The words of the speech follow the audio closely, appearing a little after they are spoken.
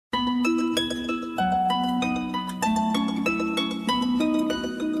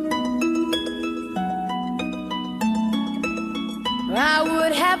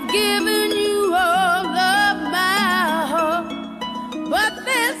giving you all of my heart, but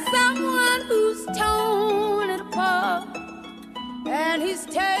there's someone who's torn it apart, and he's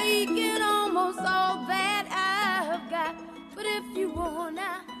taken almost all that I've got. But if you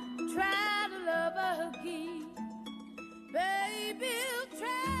wanna try to love again, baby,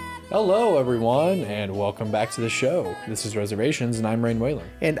 try to... Hello, everyone, and welcome back to the show. This is Reservations, and I'm Rain Whaler.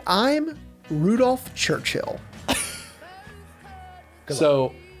 And I'm Rudolph Churchill.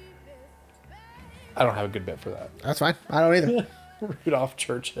 So, I don't have a good bit for that. That's fine. I don't either. Rudolph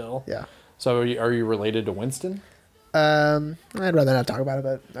Churchill. Yeah. So, are you related to Winston? I'd rather not talk about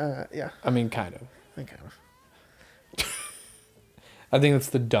it, but yeah. I mean, kind of. I kind of. I think that's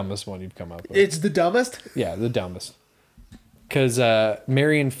the dumbest one you've come up with. It's the dumbest? Yeah, the dumbest. Because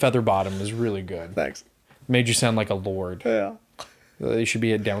Marion Featherbottom is really good. Thanks. Made you sound like a lord. Yeah. They should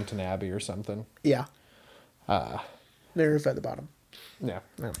be at Downton Abbey or something. Yeah. There's at the bottom. Yeah.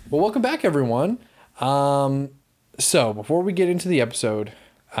 Well, welcome back, everyone. So, before we get into the episode,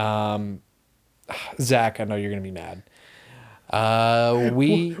 Zach, I know you're going to be mad.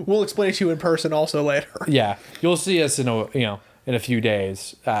 We'll explain it to you in person also later. Yeah, you'll see us in a few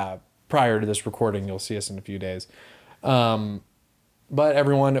days. Prior to this recording, you'll see us in a few days. But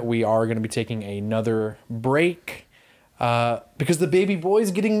everyone, we are going to be taking another break because the baby boy's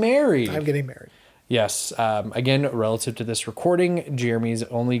getting married. I'm getting married. Yes. Again, relative to this recording, Jeremy's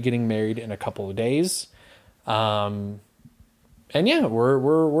only getting married in a couple of days. And yeah,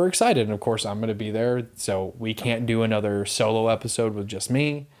 we're excited. And of course, I'm going to be there. So we can't do another solo episode with just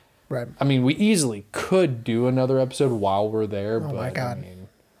me. Right. I mean, we easily could do another episode while we're there. Oh, but my God. I mean,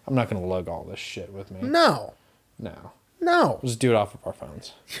 I'm not going to lug all this shit with me. No. No. No. We'll just do it off of our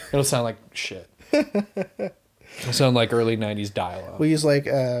phones. It'll sound like shit. It'll sound like early 90s dial-up. We use like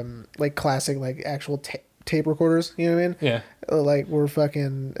classic, like actual tape recorders. You know what I mean? Yeah. Like we're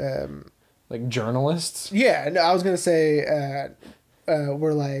fucking... Like journalists? Yeah, no, I was gonna say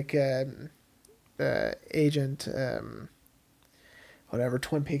we're like Agent whatever,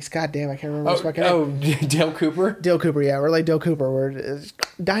 Twin Peaks. God damn, I can't remember his fucking name. Dale Cooper? Dale Cooper, yeah, we're like Dale Cooper. We're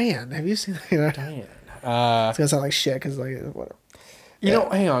Diane. Have you seen that? Diane. It's gonna sound like shit because like whatever. You know,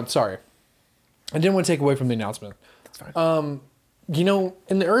 hang on, sorry. I didn't want to take away from the announcement. That's fine. You know,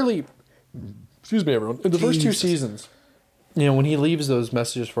 in the early, excuse me, everyone, in the first two seasons, you know, when he leaves those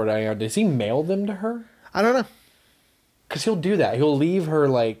messages for Diane, does he mail them to her? I don't know. Because he'll do that. He'll leave her,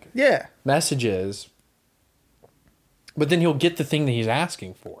 like, Yeah. messages, but then he'll get the thing that he's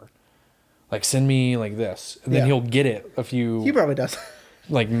asking for. Like, send me, like, this. And then Yeah. he'll get it a few, He probably does.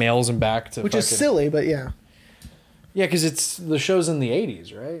 like, mails them back to Which is silly, but yeah. Yeah, because the show's in the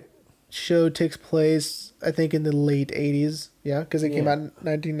 80s, right? Show takes place, I think, in the late 80s. Yeah, because it came out in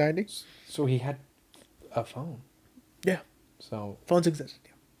 1990. So he had a phone. Yeah. So, Phones existed.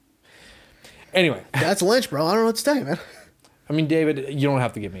 Yeah. anyway. That's Lynch, bro. I don't know what to tell you, man. I mean, David, you don't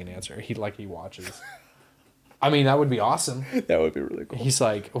have to give me an answer. He watches. I mean, that would be awesome. That would be really cool. He's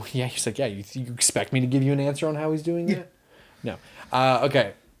like, yeah, you expect me to give you an answer on how he's doing it? No.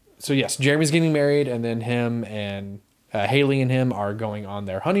 Okay. So yes, Jeremy's getting married, and then him and Haley and him are going on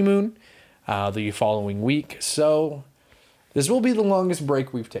their honeymoon the following week. So this will be the longest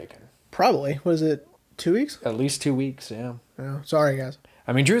break we've taken. Probably. Was it 2 weeks? At least 2 weeks, yeah. No. Sorry, guys.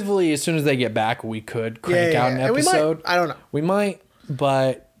 I mean, truthfully, as soon as they get back, we could crank out an And episode. we might. I don't know. We might,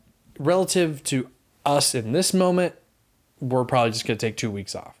 but relative to us in this moment, we're probably just going to take 2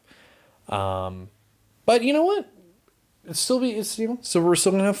 weeks off. But you know what? So we're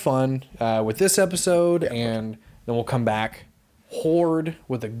still going to have fun with this episode, and then we'll come back horde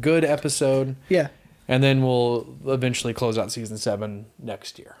with a good episode. Yeah. And then we'll eventually close out season 7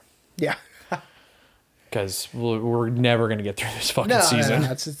 next year. Yeah. Because we're never going to get through this fucking season. No,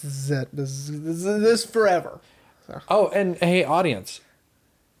 this is forever. So. Oh, and hey, audience,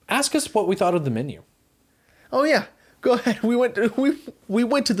 ask us what we thought of the menu. Oh yeah, go ahead. We went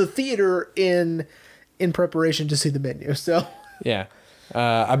to the theater in preparation to see the menu. So Yeah.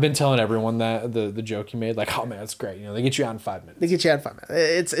 I've been telling everyone that the joke you made, like, oh man, it's great. You know, they get you out in 5 minutes. they get you out in 5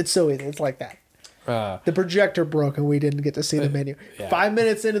 minutes. It's so easy. It's like that. The projector broke and we didn't get to see the menu. Yeah. 5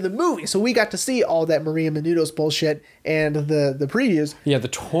 minutes into the movie, so we got to see all that Maria Menounos bullshit and the previews. Yeah, the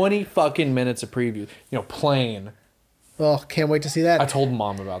 20 fucking minutes of preview, you know, playing. Oh, can't wait to see that. I told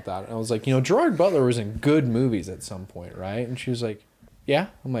Mom about that. And I was like, you know, Gerard Butler was in good movies at some point, right? And she was like, yeah.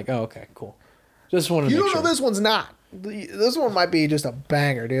 I'm like, oh, okay, cool. Just wanted to You make don't sure. know this one's not. This one might be just a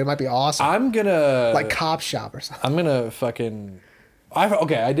banger, dude. It might be awesome. I'm gonna like Cop Shop or something. I'm gonna fucking.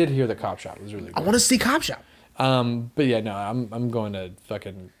 I did hear the Cop Shop was really good. I want to see Cop Shop. But yeah, no, I'm going to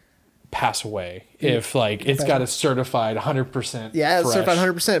fucking pass away if like it's got a certified 100%. Yeah, it's fresh, certified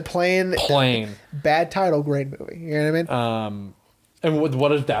 100% plain. Bad title, great movie. You know what I mean? And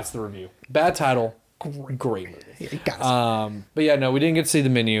what if that's the review? Bad title, great movie. Yeah, you gotta see But yeah, no, we didn't get to see the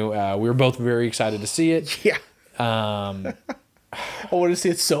menu. We were both very excited to see it. it. Yeah. I want to see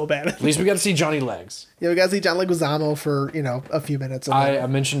it so bad. At least we got to see Johnny Legs. Yeah, we got to see John Leguizamo for, a few minutes. And I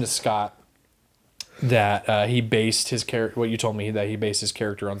mentioned to Scott that he based his character, what you told me, that he based his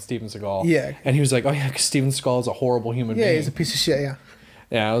character on Steven Seagal. Yeah. And he was like, oh yeah, because Steven Seagal is a horrible human being. he's a piece of shit, yeah.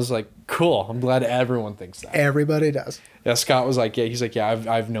 Yeah, I was like, cool. I'm glad everyone thinks that. Everybody does. Yeah, Scott was like, he's like,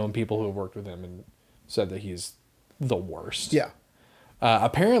 I've known people who have worked with him and said that he's the worst. Yeah.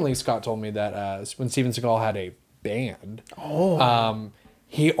 Apparently, Scott told me that when Steven Seagal had a band,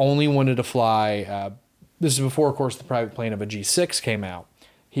 he only wanted to fly. This is before, of course, the private plane of a G6 came out.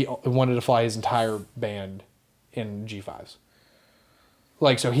 He wanted to fly his entire band in G5s.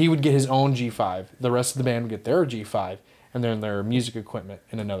 Like, so he would get his own G5. The rest of the band would get their G5, and then their music equipment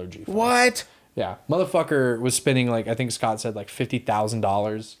in another G5. What? Yeah, motherfucker was spending like, I think Scott said like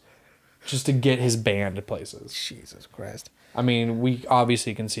 $50,000 just to get his band to places. Jesus Christ. I mean, we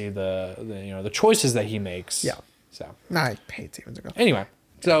obviously can see the choices that he makes. Yeah. So I hate Steven Seagal. anyway,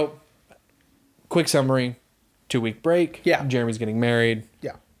 so quick summary: 2-week break. Yeah. Jeremy's getting married.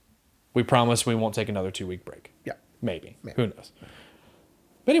 Yeah. We promise we won't take another 2-week break. Yeah. Maybe. Who knows?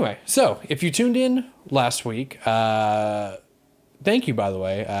 But anyway, so if you tuned in last week, thank you, by the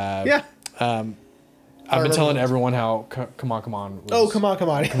way. Yeah. I've been telling everyone how Come On, Come On was... Oh, Come On, Come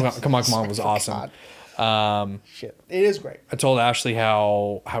On. Come On, Come On was awesome. Shit. It is great. I told Ashley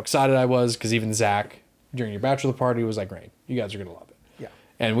how excited I was because even Zach, during your bachelor party, was like, great, you guys are going to love it. Yeah.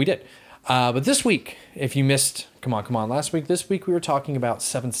 And we did. But this week, if you missed Come On, Come On last week, this week we were talking about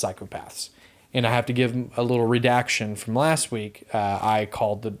 7 Psychopaths. And I have to give a little redaction from last week. I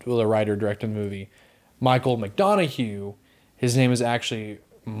called the writer, director of the movie, Michael McDonough. His name is actually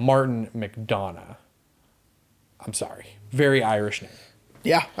Martin McDonagh. I'm sorry. Very Irish name.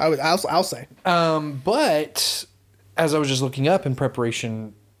 Yeah, I'll say. But as I was just looking up in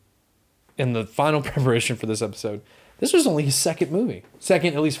the final preparation for this episode, this was only his second movie.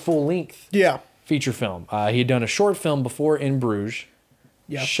 Second, at least full-length Yeah. feature film. He had done a short film before In Bruges.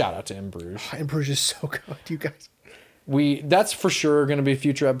 Yeah. Shout out to In Bruges. And Bruges is so good, you guys. That's for sure going to be a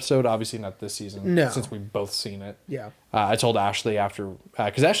future episode. Obviously not this season. No. Since we've both seen it. Yeah. I told Ashley after,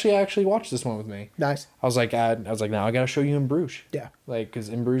 because Ashley actually watched this one with me. Nice. I was like, now I got to show you In Bruges. Yeah. Like, because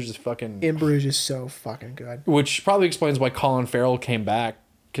In Bruges is fucking... In Bruges is so fucking good. Which probably explains why Colin Farrell came back,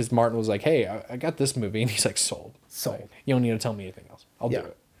 because Martin was like, hey, I got this movie. And he's like, sold. Sold. You don't need to tell me anything else. I'll do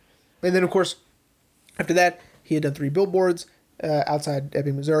it. And then, of course, after that, he had done 3 billboards outside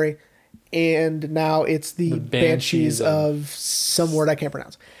Ebbing, Missouri. And now it's the Banshees of some word I can't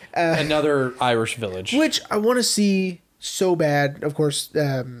pronounce. Another Irish village. Which I want to see so bad. Of course,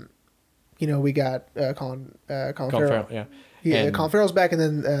 we got Colin Farrell. Yeah. Yeah, And Colin Farrell's back, and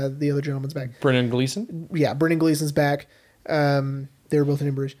then the other gentleman's back. Brendan Gleeson? Yeah, Brendan Gleeson's back. They were both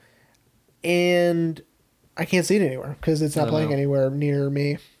in Bruges. And I can't see it anywhere because it's not playing anywhere near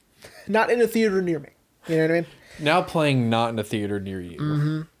me. Not in a theater near me. You know what I mean? Now playing not in a theater near you.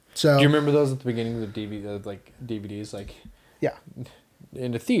 Mm-hmm. So, do you remember those at the beginning of the DVDs? Like, yeah.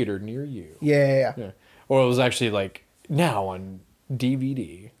 In a theater near you. Yeah. Or it was actually like, now on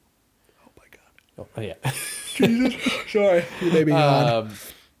DVD. Oh, my God. Oh, yeah. Jesus. Sorry. You made me yawn.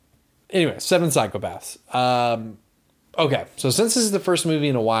 Anyway, 7 Psychopaths. Okay, so since this is the first movie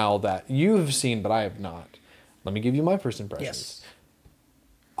in a while that you have seen, but I have not, let me give you my first impressions. Yes.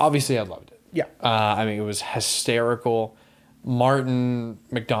 Obviously, I loved it. Yeah. I mean, it was hysterical. Martin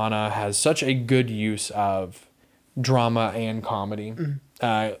McDonagh has such a good use of drama and comedy.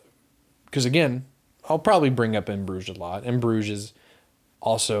 Because, again, I'll probably bring up In Bruges a lot. In Bruges is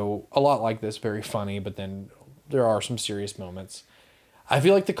also a lot like this, very funny, but then there are some serious moments. I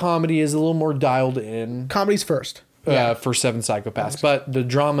feel like the comedy is a little more dialed in. Comedy's first. For 7 Psychopaths, but the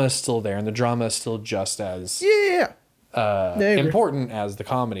drama is still there, and the drama is still just as important as the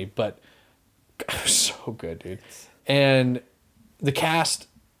comedy. But so good, dude. And the cast,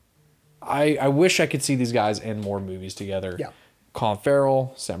 I wish I could see these guys in more movies together. Yeah. Colin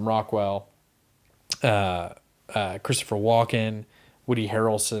Farrell, Sam Rockwell, Christopher Walken, Woody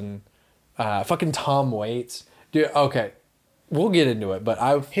Harrelson, fucking Tom Waits. Dude, okay. We'll get into it, but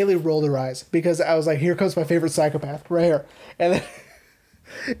Haley rolled her eyes because I was like, "Here comes my favorite psychopath right here," and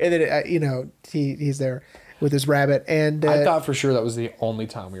then, he's there with his rabbit, and I thought for sure that was the only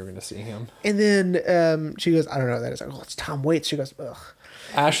time we were going to see him. And then she goes, "I don't know who that is." I go, "It's Tom Waits." She goes, "Ugh."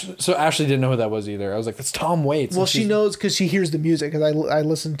 So Ashley didn't know who that was either. I was like, that's Tom Waits. Well, she knows because she hears the music. Because I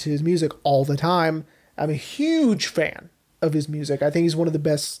listen to his music all the time. I'm a huge fan of his music. I think he's one of the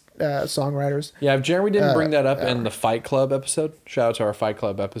best songwriters. Yeah, if Jeremy didn't bring that up in the Fight Club episode, shout out to our Fight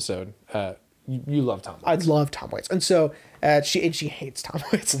Club episode. You love Tom Waits. I love Tom Waits, and so she hates Tom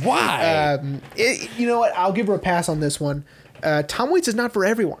Waits. Why? You know what? I'll give her a pass on this one. Tom Waits is not for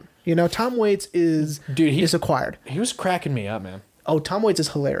everyone. You know, Tom Waits is acquired. He was cracking me up, man. Oh, Tom Waits is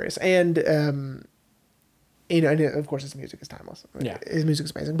hilarious, and you know, and of course his music is timeless. Yeah, his music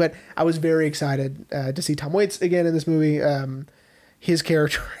is amazing. But I was very excited to see Tom Waits again in this movie. His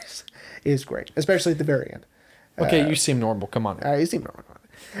character is great, especially at the very end. Okay, you seem normal. Come on. You seem normal.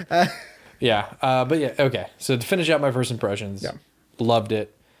 Yeah, but yeah, okay. So to finish out my first impressions, loved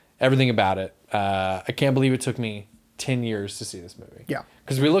it, everything about it. I can't believe it took me 10 years to see this movie. Yeah,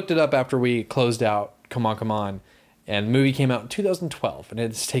 because we looked it up after we closed out Come On, Come On, and the movie came out in 2012, and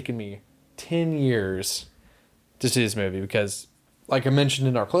it's taken me 10 years to see this movie because, like I mentioned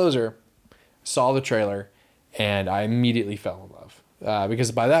in our closer, saw the trailer, and I immediately fell in love.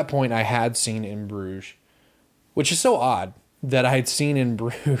 Because by that point, I had seen In Bruges, which is so odd that I had seen In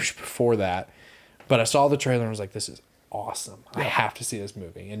Bruges before that, but I saw the trailer and was like, this is awesome. I have to see this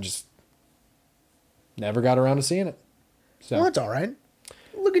movie, and just never got around to seeing it. So, well, that's all right.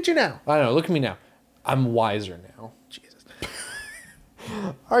 Look at you now. I know. Look at me now. I'm wiser now. Jesus.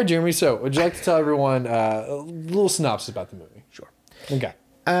 All right, Jeremy. So, would you like to tell everyone a little synopsis about the movie? Sure. Okay.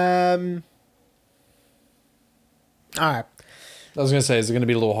 All right. I was gonna say, is it gonna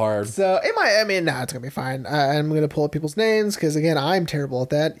be a little hard? So it might. I mean, no, it's gonna be fine. I'm gonna pull up people's names because again, I'm terrible at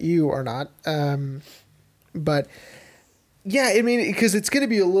that. You are not. But yeah, I mean, because it's gonna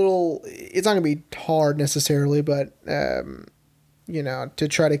be a little. It's not gonna be hard necessarily, but you know, to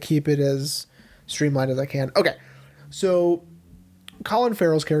try to keep it as streamlined as I can. Okay, so Colin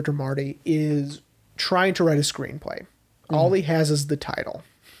Farrell's character Marty is trying to write a screenplay. Mm-hmm. All he has is the title,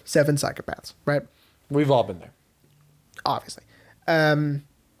 Seven Psychopaths. Right. We've all been there. Obviously.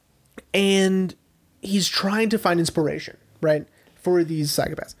 And he's trying to find inspiration, right, for these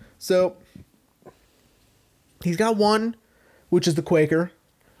psychopaths. So he's got one, which is the Quaker,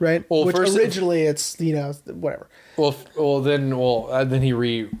 right? Well, which originally it's, you know, whatever. Then he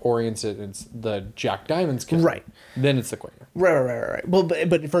reorients it. It's the Jack Diamond's killer. Right. Then it's the Quaker. Right. Well,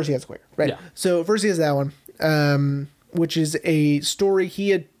 but first he has the Quaker, right? Yeah. So first he has that one, which is a story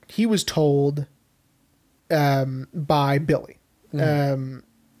he was told by Billy.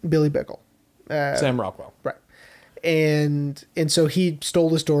 Billy Bickle. Sam Rockwell. Right. And so he stole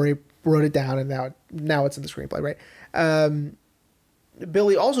the story, wrote it down, and now it's in the screenplay, right?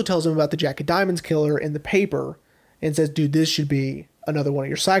 Billy also tells him about the Jack of Diamonds killer in the paper and says, dude, this should be another one of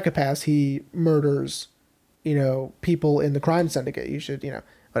your psychopaths. He murders, you know, people in the crime syndicate. You should, you know,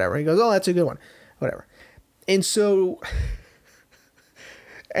 whatever. He goes, oh, that's a good one. Whatever. And so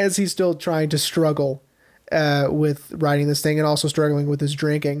as he's still trying to struggle with writing this thing and also struggling with his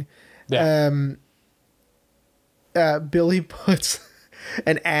drinking. Yeah. Billy puts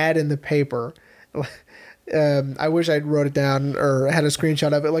an ad in the paper. I wish I'd wrote it down or had a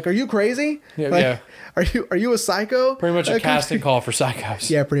screenshot of it. Like, are you crazy? Yeah. Like, yeah. Are you a psycho? Pretty much a casting call for psychos.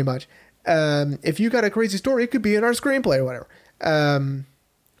 Yeah, pretty much. If you got a crazy story, it could be in our screenplay or whatever.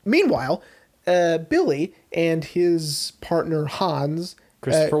 Meanwhile, Billy and his partner Hans,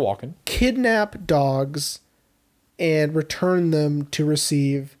 Christopher Walken, kidnap dogs and return them to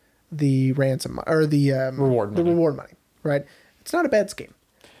receive the ransom or the reward money. Right? It's not a bad scheme.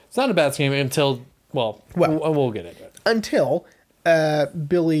 It's not a bad scheme until we'll get into it. Until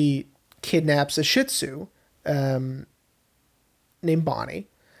Billy kidnaps a Shih Tzu named Bonnie,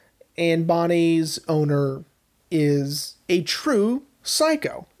 and Bonnie's owner is a true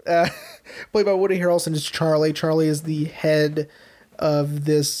psycho. Played by Woody Harrelson is Charlie. Charlie is the head of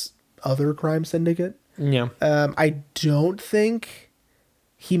this other crime syndicate. Yeah. I don't think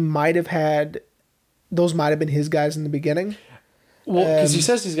he might have had... Those might have been his guys in the beginning. Well, because he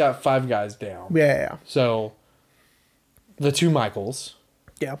says he's got 5 guys down. Yeah. So, the 2 Michaels.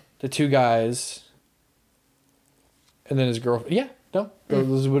 Yeah. The 2 guys. And then his girlfriend. Yeah. No.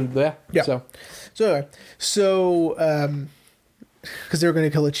 Yeah. So anyway. Because they were going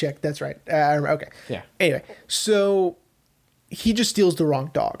to kill a chick. That's right. Okay. Yeah. Anyway. So... he just steals the wrong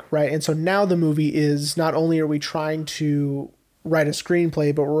dog, right? And so now the movie is, not only are we trying to write a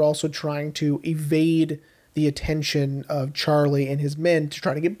screenplay, but we're also trying to evade the attention of Charlie and his men to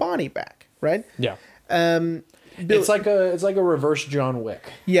try to get Bonnie back, right? Yeah. It's like a reverse John Wick.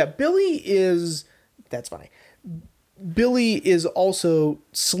 Yeah, that's funny. Billy is also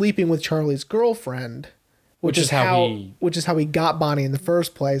sleeping with Charlie's girlfriend, Which is how he got Bonnie in the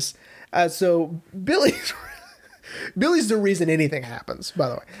first place. So Billy's the reason anything happens, by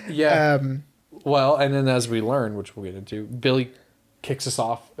the way. Yeah. Well, and then as we learn, which we'll get into, Billy kicks us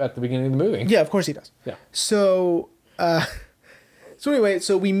off at the beginning of the movie. Yeah, of course he does. Yeah. So anyway,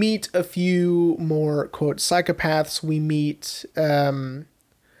 so we meet a few more, quote, psychopaths. We meet,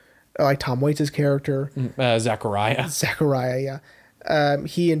 like Tom Waits' character. Zachariah. Zachariah, yeah.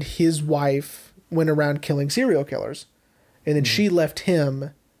 He and his wife went around killing serial killers. And then she left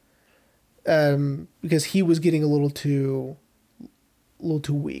him because he was getting a little too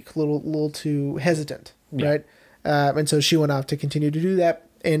weak, a little too hesitant, right? And so she went off to continue to do that.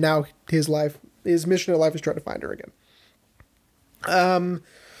 And now his mission in life is trying to find her again.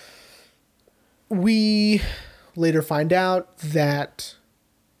 We later find out that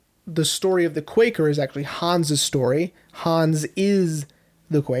the story of the Quaker is actually Hans's story. Hans is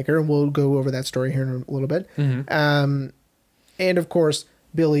the Quaker, and we'll go over that story here in a little bit. Mm-hmm. And of course,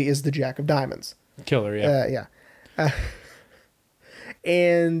 Billy is the Jack of Diamonds. Killer, yeah.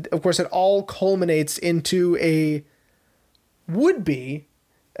 And of course, it all culminates into a would-be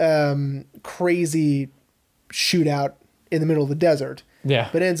crazy shootout in the middle of the desert. Yeah.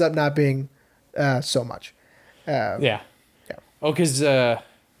 But ends up not being so much. Yeah. Oh, because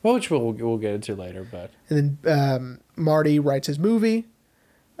which we'll get into later, but and then Marty writes his movie,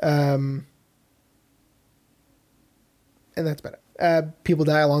 and that's about it. People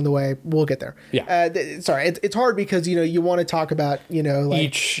die along the way. We'll get there. Yeah. Sorry, it's hard because you want to talk about like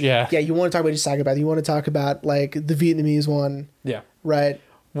each. Yeah. You want to talk about each psychopath. You want to talk about like the Vietnamese one. Yeah. Right.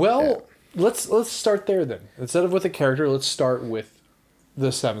 Well, let's start there then. Instead of with a character, let's start with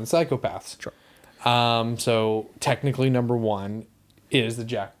the 7 psychopaths. Sure. So technically, number 1 is the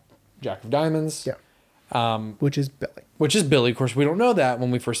Jack of Diamonds. Yeah. Which is Billy. Which is Billy. Of course, we don't know that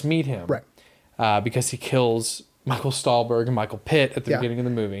when we first meet him. Right. Because he kills Michael Stahlberg and Michael Pitt at the beginning of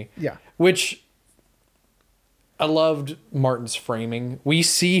the movie. Yeah. Which I loved Martin's framing. We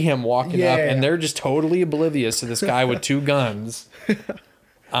see him walking up, and they're just totally oblivious to this guy with 2 guns.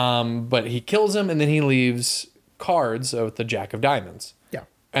 But he kills him, and then he leaves cards with the Jack of Diamonds. Yeah.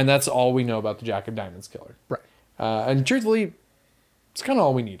 And that's all we know about the Jack of Diamonds killer. Right. And truthfully, it's kind of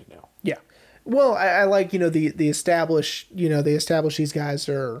all we need to know. Yeah. Well, I like, the established, they establish these guys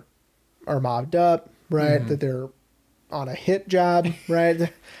are mobbed up, right? Mm-hmm. That they're on a hit job,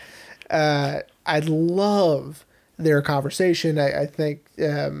 right? I love their conversation. I think,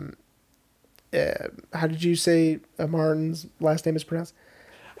 how did you say Martin's last name is pronounced?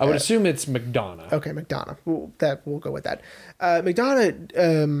 I would assume it's McDonough. Okay, McDonough. We'll go with that.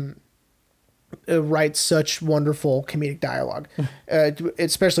 McDonough writes such wonderful comedic dialogue,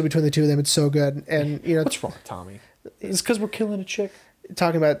 especially between the two of them. It's so good. And what's wrong, Tommy? It's because we're killing a chick.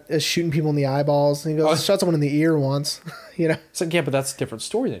 Talking about shooting people in the eyeballs, and he goes, "Shot someone in the ear once." It's like, yeah, but that's a different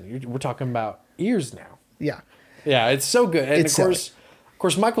story. Then we're talking about ears now. Yeah, yeah, it's so good. And it's of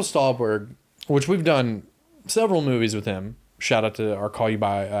course, Michael Stahlberg, which we've done several movies with him. Shout out to our Call Me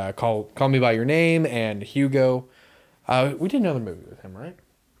by Your Name and Hugo. We did another movie with him, right?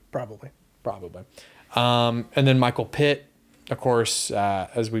 Probably. And then Michael Pitt, of course,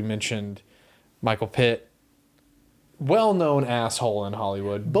 as we mentioned, Michael Pitt, well-known asshole in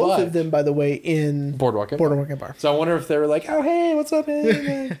Hollywood. Both of them, by the way, in Boardwalk Empire. So I wonder if they were like, "Oh, hey, what's up,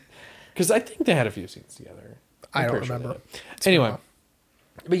 man?" Because I think they had a few scenes together. I don't remember. Anyway.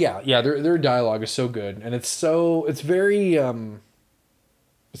 But yeah, their dialogue is so good, and it's very it's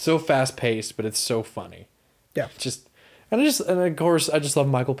so fast paced, but it's so funny. Yeah, and of course I just love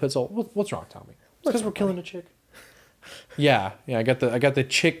Michael Pitt's. What's wrong, Tommy? Because we're killing a chick. Yeah, I got the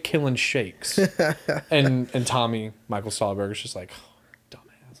chick killing shakes, and Tommy Michael Stahlberg is just like, oh,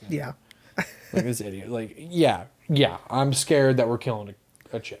 dumbass. Yeah, like this idiot. Like yeah, I'm scared that we're killing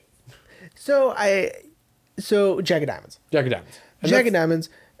a chick. So Jack of Diamonds. Jack of Diamonds. Jack of Diamonds,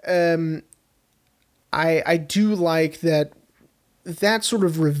 I do like that sort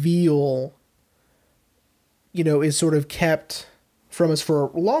of reveal, is sort of kept from us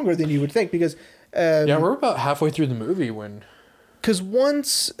for longer than you would think, because we're about halfway through the movie when, because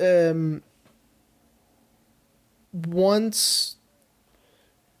once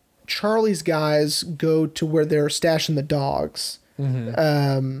Charlie's guys go to where they're stashing the dogs,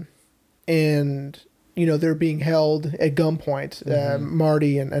 and they're being held at gunpoint.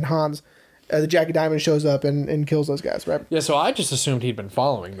 Marty and Hans, the Jack of Diamonds shows up and kills those guys, right? Yeah, so I just assumed he'd been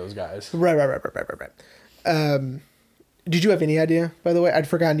following those guys. Right. Did you have any idea, by the way? I'd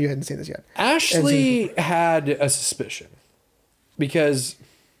forgotten you hadn't seen this yet. Ashley had a suspicion because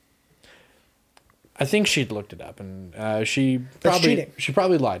I think she'd looked it up, and she cheating.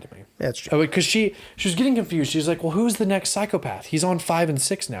 probably lied to me. That's true. Because she was getting confused. She's like, "Well, who's the next psychopath? He's on 5 and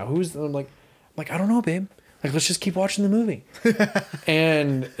 6 now. Who's?" I'm like, I don't know, babe. Like, let's just keep watching the movie.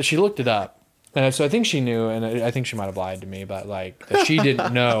 And she looked it up, and so I think she knew, and I think she might have lied to me, but like that she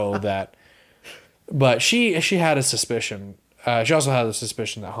didn't know that. But she had a suspicion. She also had a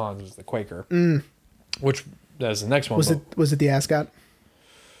suspicion that Hans was the Quaker, which is the next one. Was it the ascot?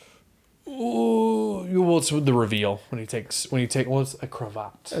 Ooh, well, it's the reveal when he takes well, it's a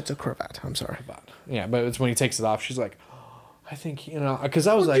cravat. It's a cravat. I'm sorry. Yeah, but it's when he takes it off. She's like, I think, because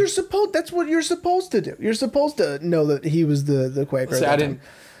I was like, that's what you're supposed to do. You're supposed to know that he was the Quaker. See, I didn't.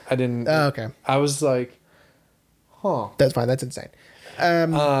 Oh, okay. I was like, huh. That's fine. That's insane.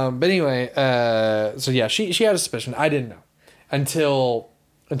 But anyway, so yeah, she had a suspicion. I didn't know until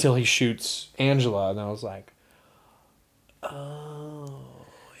he shoots Angela, and I was like, oh,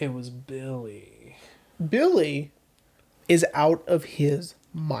 it was Billy. Billy is out of his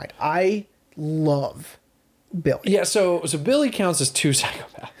mind. I love Billy. Yeah, so Billy counts as 2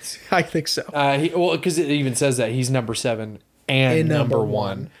 psychopaths. I think so. Because it even says that he's number 7 and number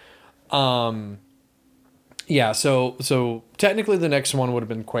 1. Yeah, so technically the next one would have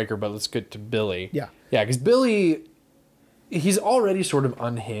been Quaker, but let's get to Billy. Yeah. Yeah, because Billy, he's already sort of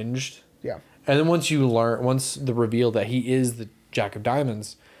unhinged. Yeah. And then once the reveal that he is the Jack of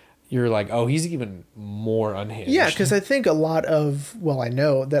Diamonds, you're like, oh, he's even more unhinged. Yeah, because I think I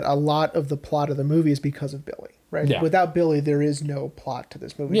know that a lot of the plot of the movie is because of Billy, right? Yeah. Without Billy, there is no plot to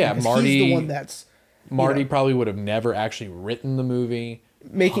this movie. Yeah, because he's the one that's Marty probably would have never actually written the movie.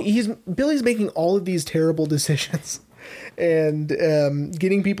 Billy's making all of these terrible decisions and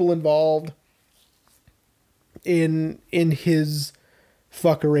getting people involved in his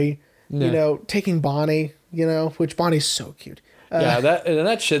fuckery. Yeah. Taking Bonnie, which Bonnie's so cute.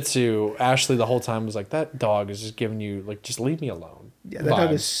 That Shih Tzu, Ashley the whole time was like, that dog is just giving you, like, just leave me alone. Yeah, that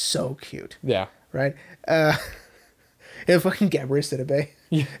dog is so cute. Yeah. Right? And fucking Gabrielle Sidibe.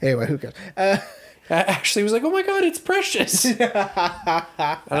 Yeah. Anyway, who cares? Ashley was like, oh my God, it's Precious. And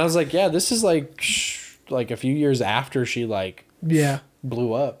I was like, yeah, this is like a few years after she, like,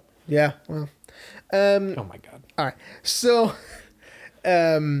 blew up. Yeah, well. Oh my God. All right. So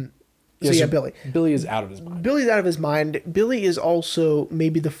Billy. Billy is out of his mind. Billy's out of his mind. Billy is also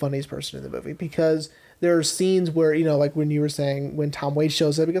maybe the funniest person in the movie because there are scenes where, like when you were saying, when Tom Waits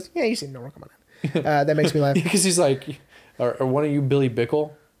shows up, he goes, yeah, you seem normal, come on. That makes me laugh. Because he's like, are one of you Billy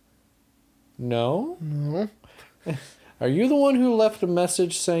Bickle? No? No. Are you the one who left a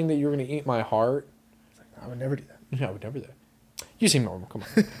message saying that you were going to eat my heart? I would never do that. Yeah, I would never do that. You seem normal, come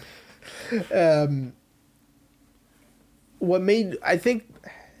on. I think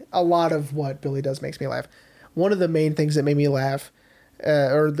a lot of what Billy does makes me laugh. One of the main things that made me laugh,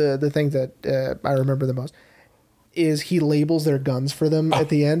 or the thing that I remember the most, is he labels their guns for them at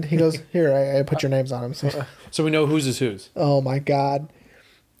the end. He goes, here, I put your names on them. So we know whose is whose. Oh my God.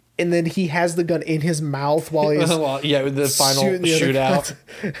 And then he has the gun in his mouth while he's with the final shootout.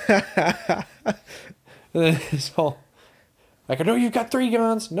 And then it's all like, I know you've got 3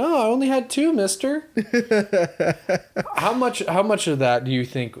 guns. No, I only had 2, mister. How much of that do you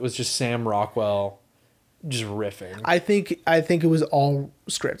think was just Sam Rockwell just riffing? I think it was all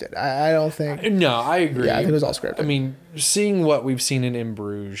scripted. I don't think. No, I agree. Yeah, I think it was all scripted. I mean, seeing what we've seen in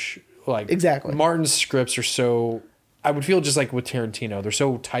Bruges, like, exactly. Martin's scripts are so, I would feel just like with Tarantino, they're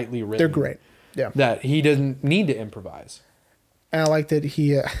so tightly written. They're great. Yeah. That he doesn't need to improvise. And I like that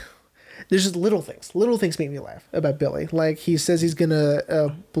he. There's just little things. Little things make me laugh about Billy. Like he says he's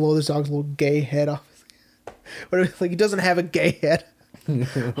gonna blow this dog's little gay head off. But like he doesn't have a gay head.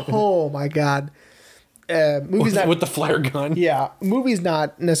 Oh my God. Movie's not with the flare gun. Yeah, movie's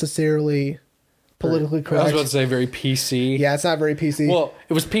not necessarily politically correct. I was about to say very PC. Yeah, it's not very PC. Well,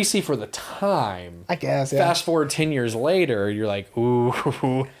 it was PC for the time. I guess. Yeah. Fast forward 10 years later, you're like,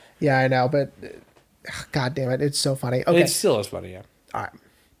 ooh. Yeah, I know, but God damn it, it's so funny. Okay, It still is funny. Yeah. All right.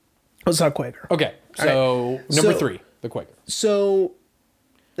 Let's talk Quaker. Okay, so right. Number 3, the Quaker. So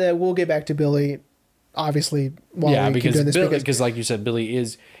we'll get back to Billy. Obviously, while we keep doing this, because like you said,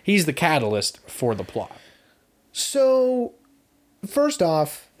 he's the catalyst for the plot. So, first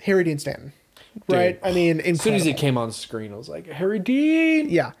off, Harry Dean Stanton, right? Dude, I mean, incredible. As soon as he came on screen, I was like, Harry Dean.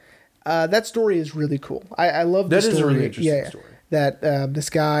 Yeah, that story is really cool. I love that. That is a really interesting story. That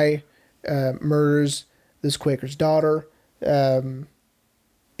this guy murders this Quaker's daughter, and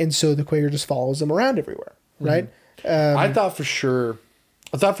so the Quaker just follows him around everywhere, right? Mm-hmm. I thought for sure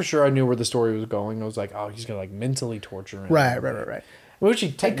I knew where the story was going. I was like, oh, he's gonna like mentally torture him. Right. Which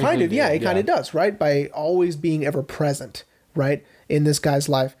he technically kind of does, right? By always being ever present, right, in this guy's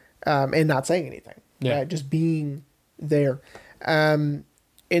life, and not saying anything, Yeah. right? Just being there. And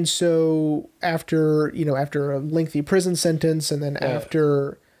so after a lengthy prison sentence, and then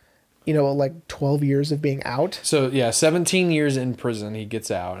after, like 12 years of being out. So yeah, 17 years in prison, he gets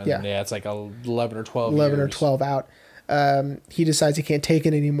out, and then it's like 11 or 12 11 years. or 12 out. He decides he can't take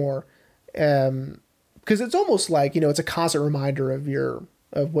it anymore. Because it's almost like, it's a constant reminder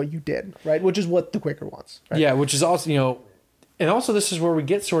of what you did, right? Which is what the Quaker wants. Right? Yeah, which is also, and also this is where we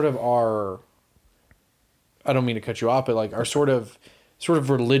get sort of our, I don't mean to cut you off, but like our sort of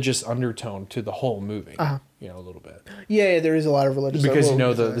religious undertone to the whole movie, a little bit. Yeah, there is a lot of religious. Because,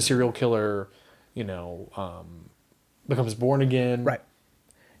 the serial killer, becomes born again. Right.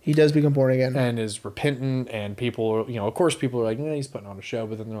 He does become born again. And is repentant, and people, of course people are like, he's putting on a show,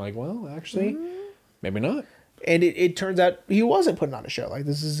 but then they're like, well, actually, maybe not. And it turns out he wasn't putting on a show. Like,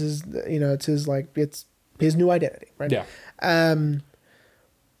 this is his, it's his new identity, right? Yeah.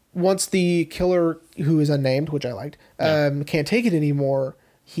 Once the killer, who is unnamed, which I liked, can't take it anymore,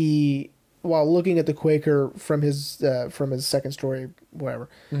 he, while looking at the Quaker from his second story,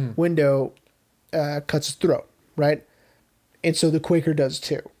 window, cuts his throat, right? And so the Quaker does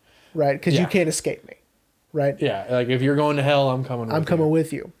too, right? Because you can't escape me, right? Yeah, like if you're going to hell, I'm coming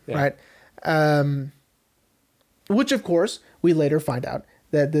with you. Right? Which, of course, we later find out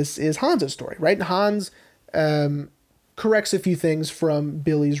that this is Hans's story, right? And Hans corrects a few things from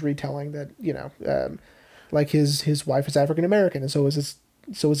Billy's retelling that, like his wife is African American, and so is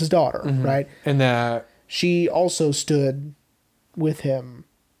his daughter, right? And that she also stood with him,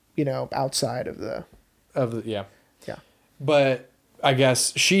 outside of the yeah. Yeah. But I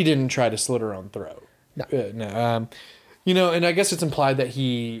guess she didn't try to slit her own throat. No. No. And I guess it's implied that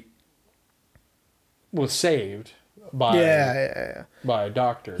he was saved by by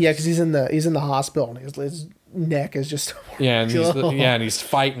doctors. Yeah, because he's in the hospital, and his neck is just and he's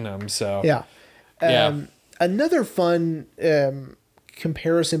fighting them. So another fun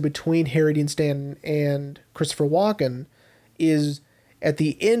comparison between Harry Dean Stanton and Christopher Walken is at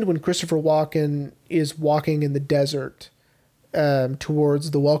the end when Christopher Walken is walking in the desert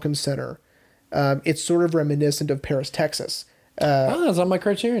towards the Welcome Center. It's sort of reminiscent of Paris, Texas. It's on my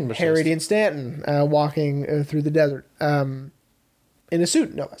Criterion. Harry Dean Stanton walking through the desert in a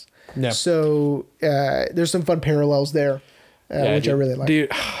suit, no less. Yeah. So there's some fun parallels there, which I really like.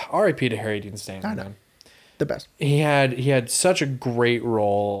 Dude, R.I.P. to Harry Dean Stanton. I know. Man. The best. He had such a great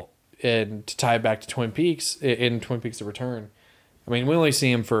role, and to tie it back to Twin Peaks, in Twin Peaks: The Return. I mean, we only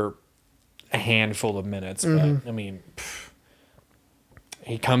see him for a handful of minutes, but I mean,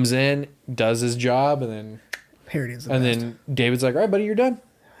 he comes in, does his job, and then Harry Dean's the best. then David's like, "All right, buddy, you're done."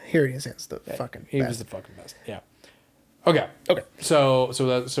 Harry Dean Stanton's the fucking He best. was the fucking best. Yeah. Okay. So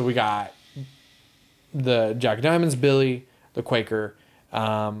we got the Jack Diamonds, Billy, the Quaker.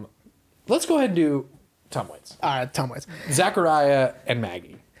 Let's go ahead and do Tom Waits. All right, Tom Waits. Zachariah and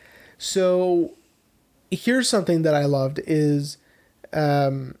Maggie. So here's something that I loved is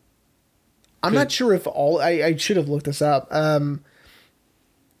I'm not sure if I should have looked this up.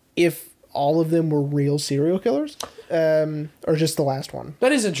 If all of them were real serial killers, or just the last one.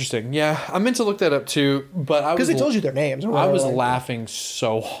 That is interesting. Yeah, I meant to look that up too, but I was Because they told you their names. I was laughing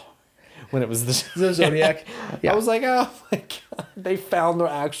so hard when it was the Zodiac. I was like, oh my god, they found their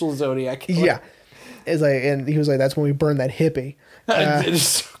actual Zodiac killer. Yeah. It's like, and he was like, that's when we burned that hippie. It is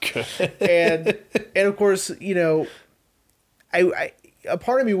so good. and of course, I a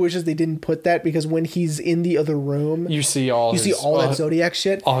part of me wishes they didn't put that, because when he's in the other room, You see all that Zodiac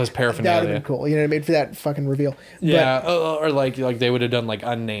shit. all his That paraphernalia. would have been cool. You know what I mean? For that fucking reveal. Yeah, or like they would have done like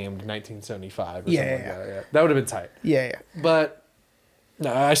unnamed 1975 or something like that. Yeah. That would have been tight. Yeah. But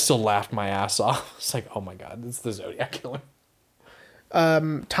no, I still laughed my ass off. It's like, oh my god, it's the Zodiac killer.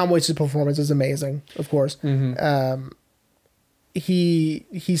 Tom Waits' performance is amazing, of course.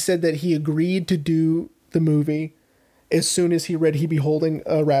 He said that he agreed to do the movie as soon as he read he'd be holding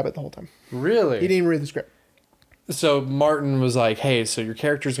a rabbit the whole time. Really? He didn't even read the script. So Martin was like, hey, so your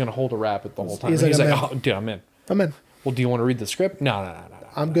character's going to hold a rabbit the whole time. He's He's like, like, I'm in. oh, dude, I'm in. I'm in. Well, do you want to read the script? No.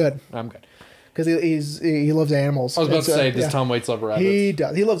 I'm good. I'm good. Because he loves animals. I was about to say, does Tom Waits love rabbits? He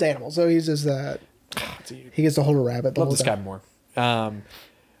does. He loves animals, so he's just he gets to hold a rabbit the Love whole this time. guy more.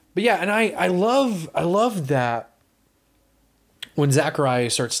 But yeah, and I love that when Zachariah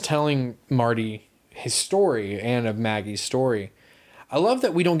starts telling Marty his story and of Maggie's story, I love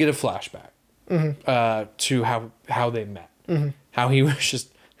that we don't get a flashback to how they met. How he was just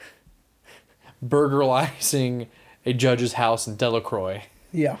burglarizing a judge's house in Delacroix.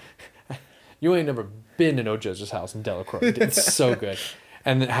 Yeah. You ain't never been to no judge's house in Delacroix. It's so good.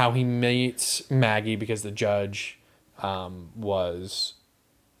 And then how he meets Maggie because the judge was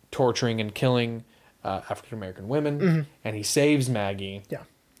torturing and killing African American women, and he saves Maggie. Yeah.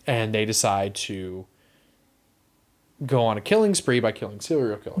 And they decide to go on a killing spree by killing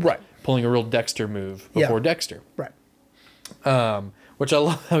serial killers. Right. Pulling a real Dexter move before Dexter. Right. Which I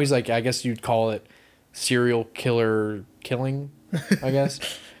love how he's like, I guess you'd call it serial killer killing, I guess.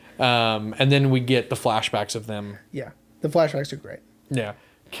 And then we get the flashbacks of them. Yeah. The flashbacks are great. Yeah.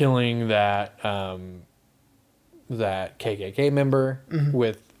 Killing that that KKK member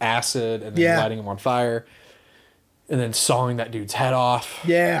with acid and then lighting him on fire. And then sawing that dude's head off.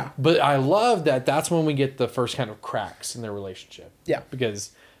 Yeah. But I love that that's when we get the first kind of cracks in their relationship. Yeah.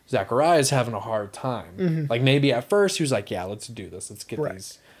 Because Zachariah is having a hard time. Like maybe at first he was like, yeah, let's do this. Let's get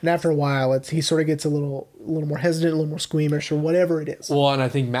these. And after a while, he sort of gets a little more hesitant, a little more squeamish, or whatever it is. Well, and I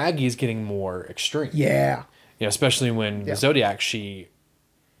think Maggie's getting more extreme. Yeah. You know, especially when the Zodiac, she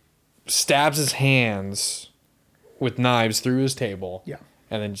stabs his hands with knives through his table. Yeah.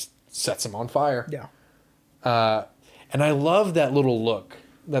 And then just sets him on fire. Yeah. And I love that little look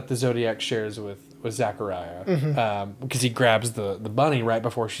that the Zodiac shares with Zachariah. Because he grabs the bunny right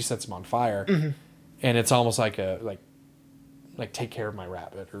before she sets him on fire. And it's almost like like take care of my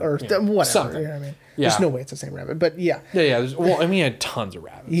rabbit. Or whatever. Something. You know what I mean? There's no way it's the same rabbit. But yeah. Yeah. Well, I mean, he had tons of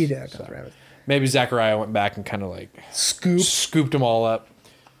rabbits. He did have tons of rabbits. Maybe Zachariah went back and kind of like scooped them all up.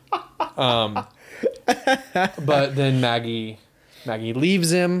 But then Maggie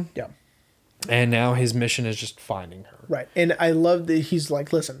leaves him. Yeah. And now his mission is just finding her. Right. And I love that he's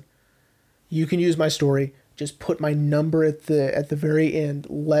like, listen, you can use my story. Just put my number at the very end.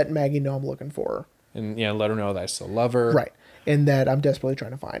 Let Maggie know I'm looking for her. And let her know that I still love her. Right. And that I'm desperately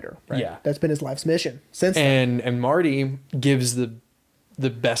trying to find her. Right? Yeah. That's been his life's mission since then. And Marty gives the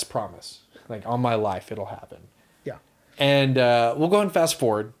best promise. Like, on my life, it'll happen. Yeah. And we'll go and fast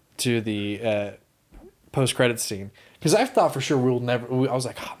forward to the post-credits scene. Because I thought for sure I was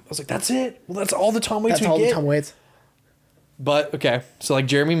like, that's it? Well, that's all the Tom Waits we get? That's all the Tom Waits. But, okay. So like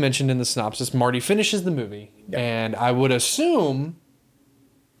Jeremy mentioned in the synopsis, Marty finishes the movie. Yep. And I would assume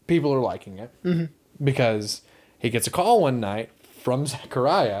people are liking it. Because he gets a call one night from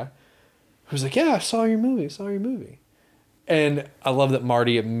Zachariah who's like, yeah, I saw your movie. And I love that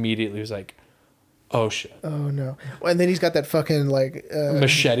Marty immediately was like, oh shit. Oh no. And then he's got that fucking like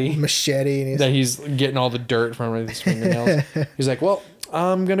machete. And he's getting all the dirt from his fingernails. He's like, well,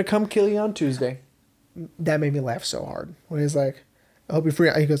 I'm going to come kill you on Tuesday. That made me laugh so hard. When he's like, I hope you're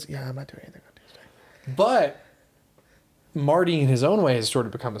free. He goes, yeah, I'm not doing anything on Tuesday. But Marty in his own way has sort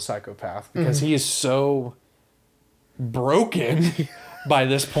of become a psychopath because he is so broken by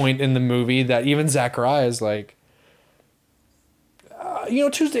this point in the movie that even Zachariah is like,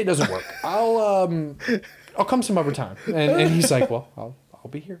 Tuesday doesn't work. I'll come some other time. And he's like, well, I'll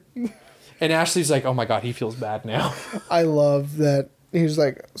be here. And Ashley's like, oh my God, he feels bad now. I love that. He's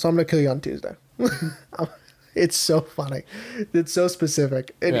like, so I'm going to kill you on Tuesday. It's so funny. It's so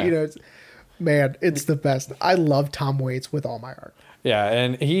specific. And, it's the best. I love Tom Waits with all my heart. Yeah.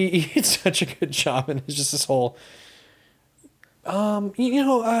 And he did such a good job. And it's just this whole,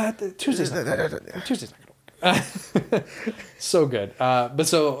 Tuesday's not going to work. So good. But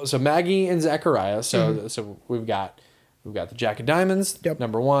so Maggie and Zachariah. So we've got the Jack of Diamonds,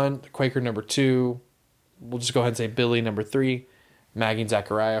 number 1, the Quaker, number 2. We'll just go ahead and say Billy, number 3, Maggie and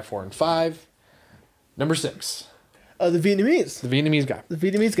Zachariah, 4 and 5. Number 6. The Vietnamese. The Vietnamese guy. The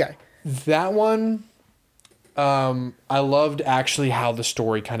Vietnamese guy. That one, I loved actually how the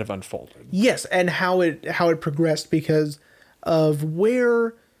story kind of unfolded. Yes, and how it progressed because of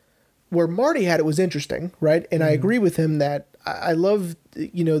where Marty had it was interesting, right? And I agree with him that I love,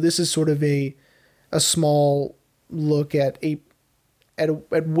 this is sort of a small look at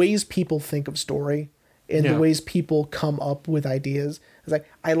ways people think of story and the ways people come up with ideas. It's like,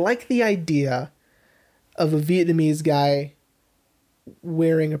 I like the idea of a Vietnamese guy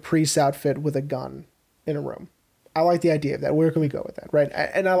wearing a priest's outfit with a gun in a room. I like the idea of that. Where can we go with that, right?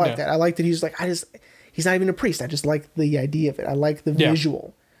 And I like that. I like that he's like, he's not even a priest. I just like the idea of it. I like the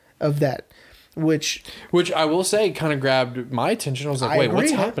visual of that, which I will say kind of grabbed my attention. I was like, wait,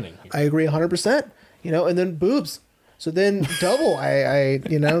 what's happening here? I agree 100%, and then boobs. So then double, I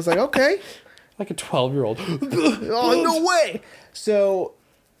was like, okay. Like a 12-year-old. Oh, no way. So.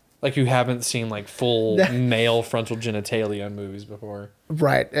 Like you haven't seen like full male frontal genitalia in movies before.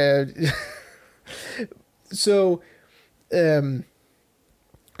 Right. So I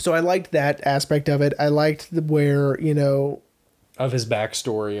liked that aspect of it. I liked where, of his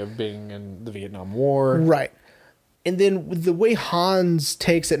backstory of being in the Vietnam War. Right. And then the way Hans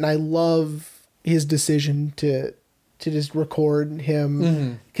takes it, and I love his decision to just record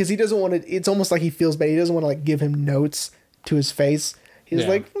him because he doesn't want to, it's almost like he feels bad. He doesn't want to like give him notes to his face. He's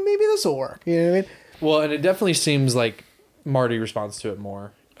like, maybe this will work. You know what I mean? Well, and it definitely seems like Marty responds to it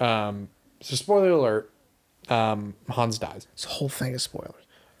more. So spoiler alert, Hans dies. This whole thing is spoilers.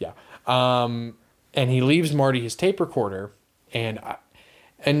 Yeah. And he leaves Marty his tape recorder, and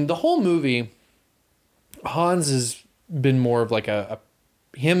the whole movie, Hans has been more of like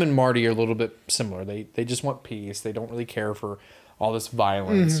him and Marty are a little bit similar. They just want peace. They don't really care for all this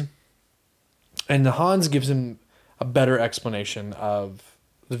violence. And the Hans gives him a better explanation of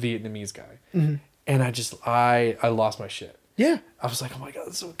the Vietnamese guy. And I lost my shit. Yeah. I was like, oh my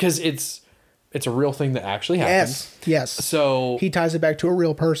God. Because it's a real thing that actually happened. Yes. So he ties it back to a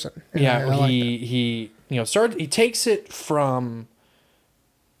real person. And yeah, I like that. he he takes it from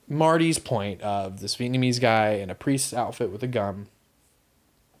Marty's point of this Vietnamese guy in a priest's outfit with a gun.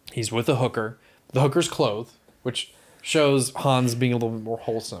 He's with a hooker. The hooker's clothed, which shows Hans being a little bit more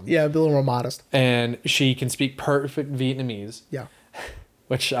wholesome. Yeah, a little more modest. And she can speak perfect Vietnamese. Yeah.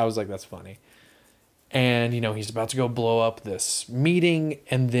 Which I was like, that's funny. And, he's about to go blow up this meeting,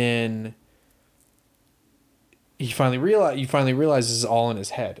 and then you finally realize this is all in his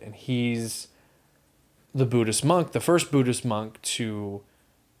head, and he's the Buddhist monk, the first Buddhist monk to,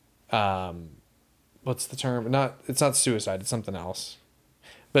 what's the term? It's not suicide, it's something else.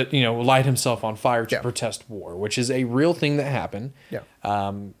 But, light himself on fire to protest war, which is a real thing that happened. Yeah.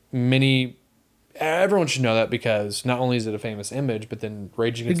 Everyone should know that, because not only is it a famous image, but then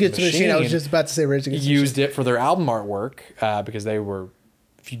Rage Against the Machine. I was just about to say Rage Against the Machine. Used it for their album artwork, because they were,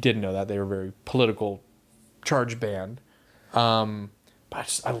 if you didn't know that, they were a very political charged band.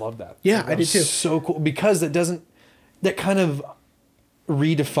 But I love that. Yeah, I did too. So cool, because that kind of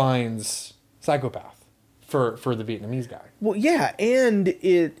redefines psychopath for the Vietnamese guy. Well, yeah, and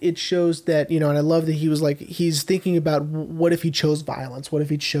it shows that, and I love that he was like, he's thinking about what if he chose violence? What if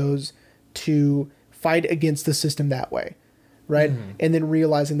he chose to fight against the system that way, right? And then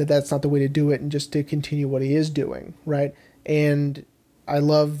realizing that that's not the way to do it, and just to continue what he is doing, right? And I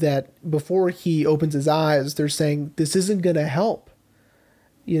love that before he opens his eyes, they're saying, this isn't going to help,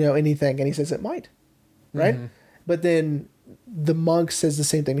 anything. And he says it might, right? But then the monk says the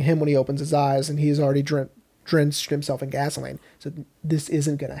same thing to him when he opens his eyes, and he has already drenched himself in gasoline. So this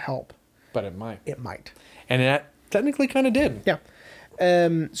isn't going to help. But it might. It might. And that technically kind of did. Yeah.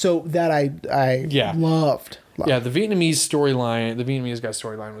 So that I loved. Yeah, the Vietnamese guy's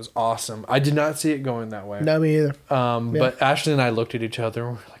storyline was awesome. I did not see it going that way. No, me either. But Ashley and I looked at each other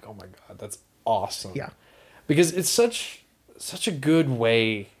and we were like, oh my God, that's awesome. Yeah. Because it's such a good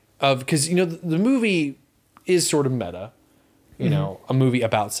way of, because, the movie is sort of meta. A movie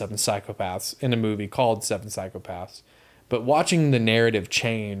about 7 psychopaths in a movie called 7 Psychopaths. But watching the narrative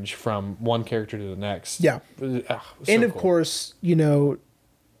change from one character to the next. Yeah. Was so and of cool. course,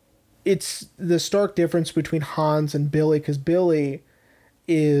 it's the stark difference between Hans and Billy, because Billy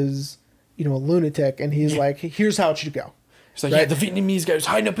is, a lunatic, and he's like, here's how it should go. He's like, right? yeah, the Vietnamese guy was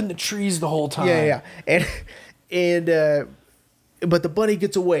hiding up in the trees the whole time. Yeah. And but the bunny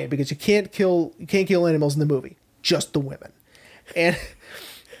gets away because you can't kill animals in the movie, just the women. And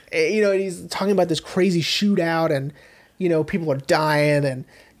he's talking about this crazy shootout, and people are dying, and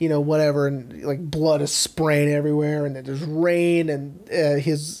whatever, and like blood is spraying everywhere, and then there's rain, and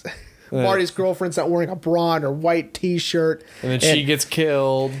his Marty's girlfriend's not wearing a bra or white t-shirt, and then she gets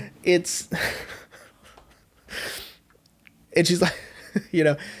killed. It's and she's like,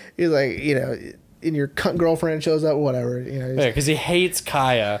 he's like, and your cunt girlfriend shows up, whatever, Yeah, because he hates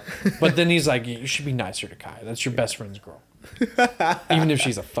Kaya, but then he's like, you should be nicer to Kaya. That's your best friend's girl. Even if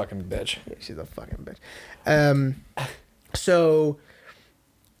she's a fucking bitch. Yeah, she's a fucking bitch. So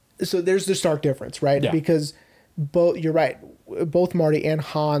there's the stark difference, right? Yeah. Because you're right. Both Marty and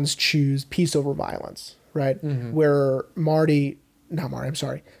Hans choose peace over violence, right? Where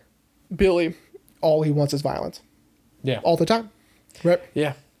Billy, all he wants is violence. Yeah. All the time, right?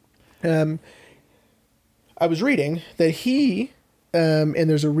 Yeah. I was reading that he, and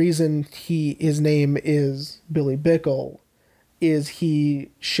there's a reason his name is Billy Bickle, is he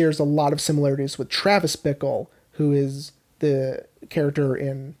shares a lot of similarities with Travis Bickle, who is the character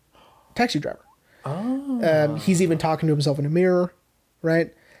in Taxi Driver. Oh. He's even talking to himself in a mirror,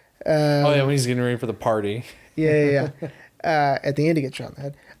 right? When he's getting ready for the party. Yeah. At the end, he gets shot in the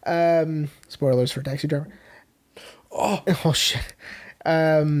head. Spoilers for Taxi Driver. Oh shit.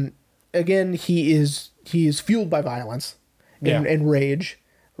 Again, he is fueled by violence and rage,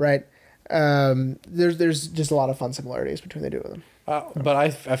 right? There's just a lot of fun similarities between the two of them. But I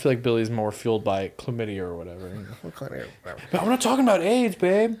feel like Billy's more fueled by chlamydia or whatever. Chlamydia, whatever. But I'm not talking about AIDS,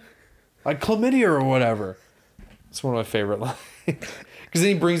 babe. Like chlamydia or whatever. It's one of my favorite lines. Because then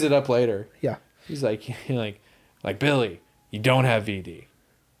he brings it up later. Yeah. He's like, Billy, you don't have VD.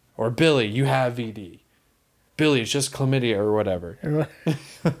 Or Billy, you have VD. Billy, it's just chlamydia or whatever.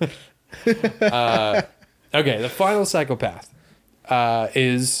 Okay, the final psychopath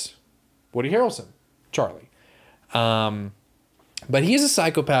is Woody Harrelson, Charlie. But he's a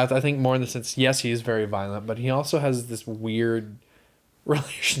psychopath, I think, more in the sense, yes, he is very violent, but he also has this weird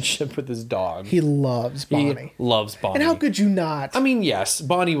relationship with his dog. He loves Bonnie. He loves Bonnie. And how could you not? I mean, yes,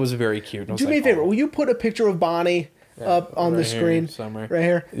 Bonnie was very cute. Do me a favor. Will you put a picture of Bonnie up on the screen? Somewhere. Right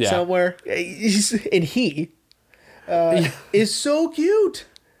here? Yeah. Somewhere. And he is so cute.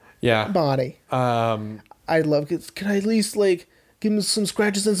 Yeah. Bonnie. I love it. Can I at least, like, give him some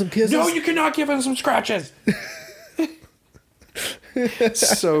scratches and some kisses? No, you cannot give him some scratches.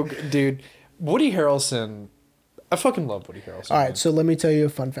 So, dude, Woody Harrelson, I fucking love Woody Harrelson. All right, so let me tell you a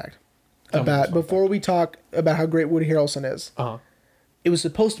fun fact before we talk about how great Woody Harrelson is. Uh-huh. It was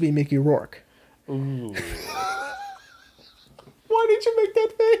supposed to be Mickey Rourke. Ooh. Why did you make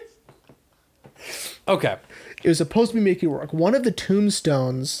that face? Okay. It was supposed to be Mickey Rourke. One of the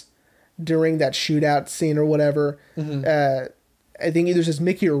tombstones during that shootout scene or whatever, I think either says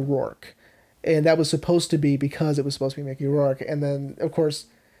Mickey or Rourke. And that was supposed to be because it was supposed to be Mickey Rourke. And then, of course,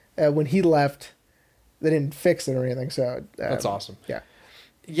 when he left, they didn't fix it or anything. So That's awesome. Yeah.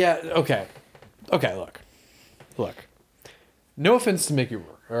 Yeah, okay. Okay, look. No offense to Mickey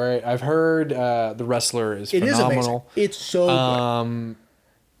Rourke, all right? I've heard The Wrestler is It phenomenal. is amazing. It's so good.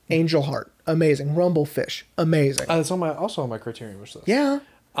 Angel Heart, amazing. Rumblefish, amazing. That's also on my Criterion wish list. Yeah.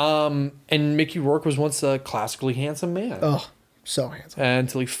 And Mickey Rourke was once a classically handsome man. Oh, so handsome.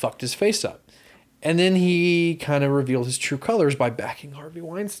 Until he fucked his face up. And then he kind of revealed his true colors by backing Harvey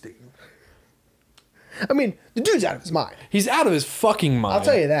Weinstein. I mean, the dude's out of his mind. He's out of his fucking mind. I'll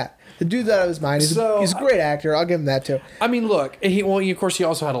tell you that. The dude's out of his mind. He's a great actor. I'll give him that, too. I mean, look, of course, he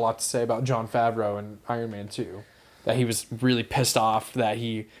also had a lot to say about Jon Favreau and Iron Man 2. That he was really pissed off that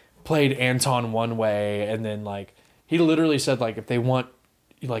he played Anton one way, and then, like, he literally said, like, if they want,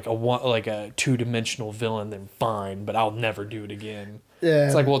 like, a two-dimensional villain, then fine, but I'll never do it again. Yeah.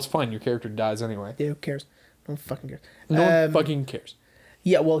 It's like, well, it's fine. Your character dies anyway. Yeah, who cares? No one fucking cares. No one fucking cares.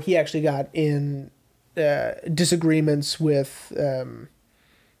 Yeah, well, he actually got in disagreements with Martin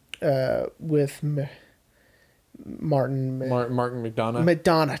McDonough.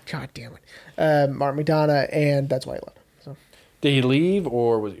 McDonough. God damn it, Martin McDonough, and that's why he left. So Did he leave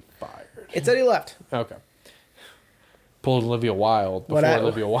or was he fired? it said he left. Okay. Pulled Olivia Wilde before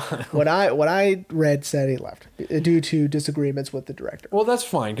Olivia Wilde. What I read said he left due to disagreements with the director. Well, that's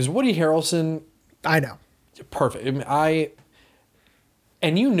fine because Woody Harrelson, I know. perfect. Woody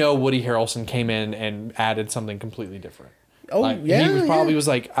Harrelson came in and added something completely different. Oh, yeah. He was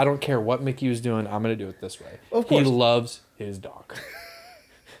like, I don't care what Mickey was doing. I'm going to do it this way. Of course. He loves his dog.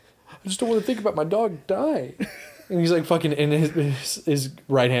 I just don't want to think about my dog dying. And he's like fucking, and his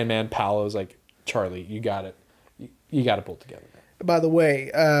right-hand man, Paolo's like, Charlie, you got it. You got to pull it together. By the way,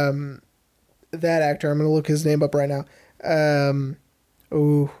 that actor, I'm going to look his name up right now.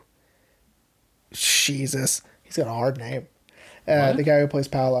 Jesus. He's got a hard name. The guy who plays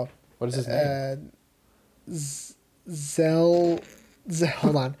Paolo. What is his name?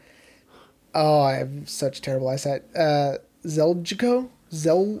 Hold on. Oh, I have such terrible eyesight. Zeljko?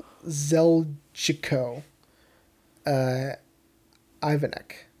 Zeljko.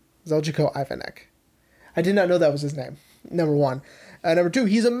 Ivanek. Zeljko Ivanek. I did not know that was his name. Number one. Number two,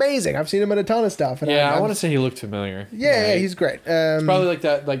 he's amazing. I've seen him in a ton of stuff. And I want to say he looked familiar. Yeah, he's great. It's probably like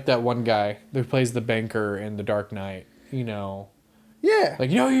that one guy who plays the banker in The Dark Knight. You know. Yeah. Like,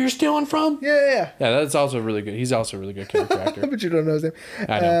 you know who you're stealing from? Yeah. Yeah, that's also really good. He's also a really good character actor. But you don't know his name.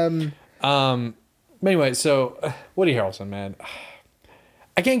 I know. But anyway, so Woody Harrelson, man.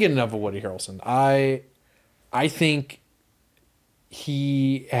 I can't get enough of Woody Harrelson. I think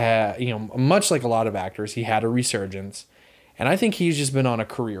he much like a lot of actors, he had a resurgence. And I think he's just been on a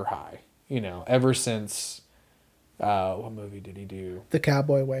career high, ever since, what movie did he do? The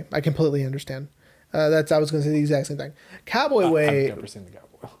Cowboy Way. I completely understand. I was going to say the exact same thing. Cowboy Way. I've never seen The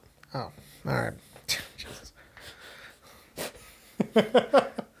Cowboy. Oh, all right. Jesus.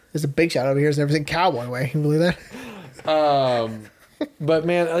 There's a big shot over here. Has never seen Cowboy Way. Can you believe that? But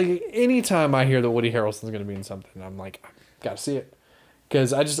man, like, anytime I hear that Woody Harrelson's going to be in something, I'm like, got to see it.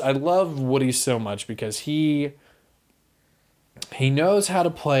 Because I love Woody so much because he knows how to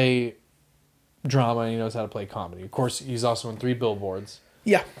play drama and he knows how to play comedy. Of course, he's also in 3 Billboards.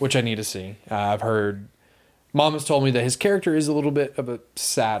 Yeah. Which I need to see. I've heard... Mom has told me that his character is a little bit of a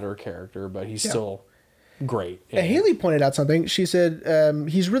sadder character, but he's still great. Haley pointed out something. She said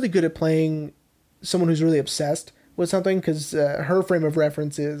he's really good at playing someone who's really obsessed with something because her frame of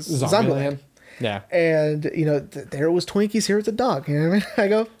reference is Zombieland. Yeah. And, there was Twinkies, here it's a dog. You know what I mean? I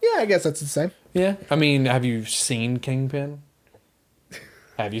go, I guess that's the same. Yeah. I mean, have you seen Kingpin?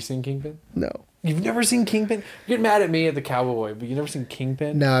 Have you seen Kingpin? No. You've never seen Kingpin? You get mad at me at the Cowboy, but you never seen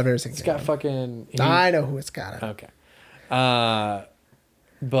Kingpin? No, I've never seen It's Kingpin. got fucking... I know who it's got. It. Okay.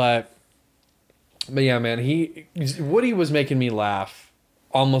 But yeah, man, Woody was making me laugh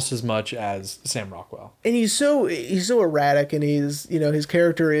almost as much as Sam Rockwell. And he's so erratic, and he's his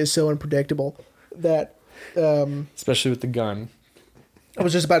character is so unpredictable that Especially with the gun. I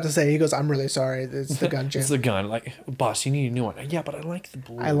was just about to say, he goes, "I'm really sorry, it's the gun jam. It's the gun. Like, boss, you need a new one. Yeah, but I like the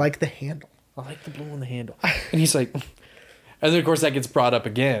blue. I like the handle." I like the blue on the handle. And he's like, and then of course that gets brought up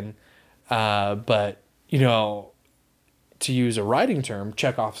again. But, to use a writing term,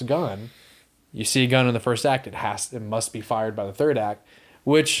 Chekhov's gun, you see a gun in the first act, it must be fired by the third act,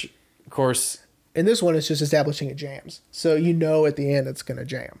 which, of course... In this one, it's just establishing it jams. So at the end it's going to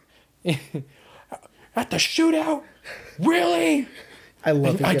jam. At the shootout? Really? I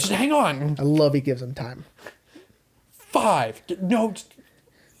love it. Just hang on. I love he gives him time. 5. No,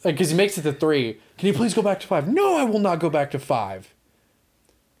 because he makes it to 3. Can you please go back to 5? No, I will not go back to 5.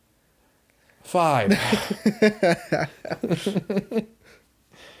 5.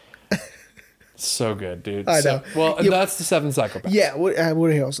 So good, dude. I know. Well, that's the 7 Psychopaths. Yeah,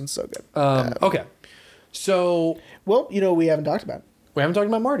 Woody Harrelson's so good. Okay. So... Well, we haven't talked about We haven't talked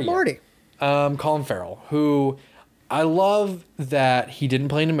about Marty yet. Marty. Colin Farrell, who... I love that he didn't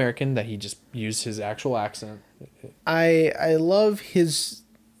play an American, that he just used his actual accent. I love he's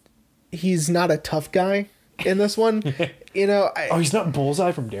not a tough guy in this one. He's not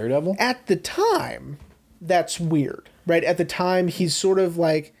Bullseye from Daredevil? At the time, that's weird, right? At the time, he's sort of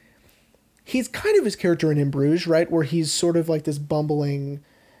like, he's kind of his character in Bruges, right? Where he's sort of like this bumbling...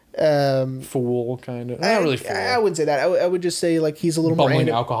 Fool, kind of. Not really fool. I wouldn't say that. I would just say like he's a little Bumbling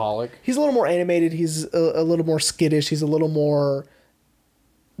more... alcoholic. He's a little more animated. He's a little more skittish. He's a little more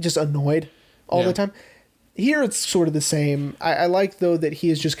just annoyed all the time. Here it's sort of the same. I like though that he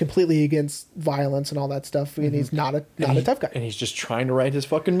is just completely against violence and all that stuff, and he's not a tough guy. And he's just trying to write his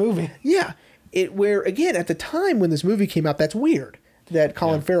fucking movie. Yeah, where again at the time when this movie came out, that's weird that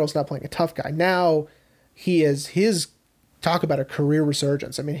Colin Farrell's not playing a tough guy. Now he is his. Talk about a career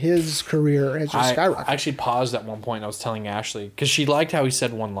resurgence. I mean, his career has just skyrocketed. I actually paused at one point. I was telling Ashley because she liked how he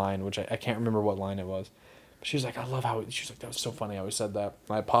said one line, which I can't remember what line it was. But she was like, "I love how." She was like, "That was so funny how he said that."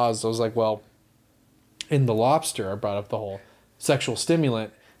 And I paused. I was like, "Well." In The Lobster, I brought up the whole sexual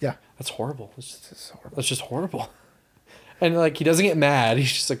stimulant. Yeah. That's horrible. That's just horrible. And like he doesn't get mad.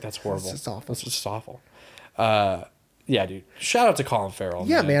 He's just like, that's horrible. It's just awful. That's just awful. Yeah, dude. Shout out to Colin Farrell.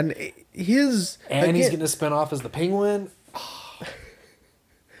 Yeah, man. He's getting a spinoff as the Penguin.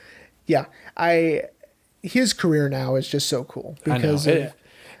 Yeah. His career now is just so cool because but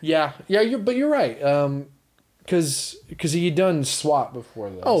you're right. Because he had done SWAT before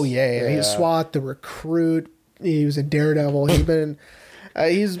this. Oh yeah. He's SWAT, The Recruit. He was in Daredevil. He's been,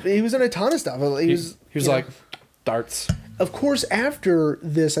 he was in a ton of stuff. He was like darts. Of course, after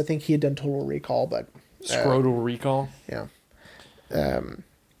this, I think he had done Total Recall, but Scrotal Recall. Yeah.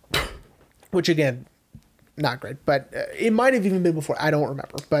 Which again, not great, but it might have even been before. I don't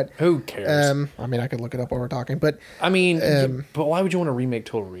remember, but who cares? I mean, I could look it up while we're talking, but I mean, but why would you want to remake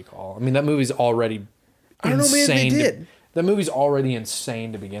Total Recall? I mean, that movie's already. I don't know, man. They did. That movie's already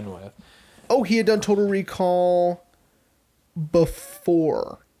insane to begin with. Oh, he had done Total Recall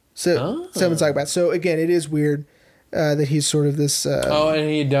before. So Seven Psychopaths. So again, it is weird that he's sort of this. And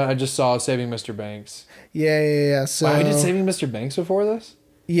he done. I just saw Saving Mr. Banks. Yeah. So wow, he did Saving Mr. Banks before this.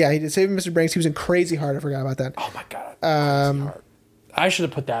 Yeah, he did Saving Mr. Banks. He was in Crazy Heart. I forgot about that. Oh my god. Crazy Heart. I should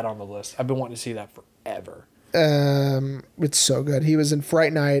have put that on the list. I've been wanting to see that forever. It's so good. He was in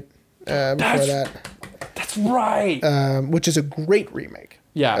Fright Night. Before that. That's right. Which is a great remake.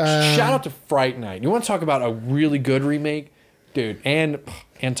 Yeah. Shout out to Fright Night. You want to talk about a really good remake, dude? And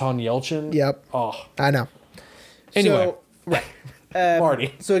Anton Yelchin. Yep. Oh, I know. Anyway, right.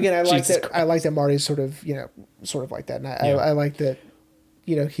 Marty. So again, I like that. I like that Marty's sort of like that, and I like that.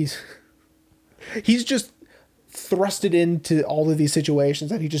 He's just thrusted into all of these situations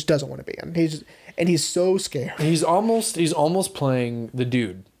that he just doesn't want to be in. He's so scared. He's almost playing the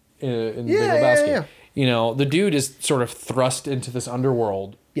dude in Big Lebowski. Yeah. The dude is sort of thrust into this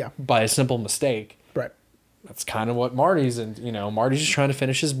underworld by a simple mistake. Right. That's kind of what Marty's and Marty's just trying to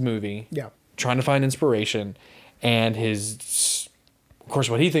finish his movie. Yeah. Trying to find inspiration, and of course,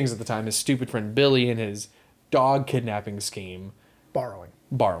 what he thinks at the time, his stupid friend Billy and his dog kidnapping scheme. Borrowing.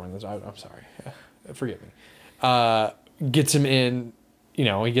 I'm sorry. Forgive me. Gets him in,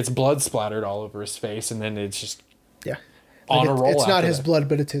 he gets blood splattered all over his face, and then it's just on a roll. It's not his blood,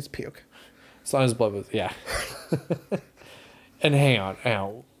 but it's his puke. It's not his blood, but yeah. And hang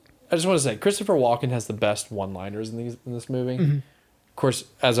on. I just want to say Christopher Walken has the best one-liners in this movie. Mm-hmm. Of course,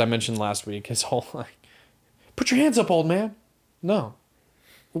 as I mentioned last week, his whole like, "Put your hands up, old man." No.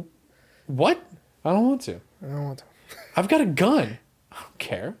 What? I don't want to. I don't want to. I've got a gun. I don't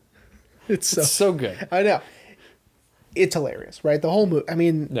care. It's so, It's so good. I know. It's hilarious, right? The whole movie. I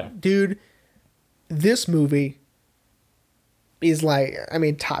mean, Yeah. dude, this movie is like, I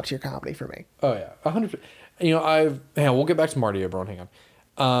mean, top tier comedy for me. Oh yeah, 100%. You know, hang on, we'll get back to Marty Oberon. Hang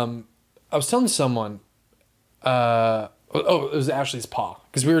on. I was telling someone. It was Ashley's pa,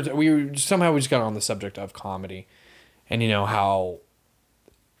 because we were somehow we just got on the subject of comedy, and you know how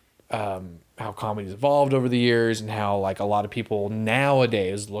comedy's evolved over the years, and how like a lot of people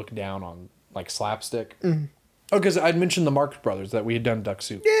nowadays look down on like slapstick. Mm-hmm. Oh, because I'd mentioned the Marx Brothers that we had done Duck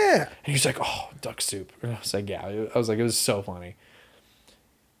Soup. Yeah. And he's like, "Oh, Duck Soup." And I was like, "Yeah." I was like, it was so funny.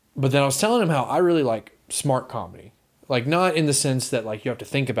 But then I was telling him how I really like smart comedy. Like, not in the sense that like you have to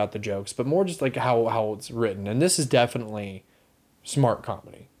think about the jokes, but more just like how it's written. And this is definitely smart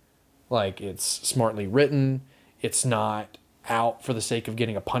comedy. Like, it's smartly written. It's not out for the sake of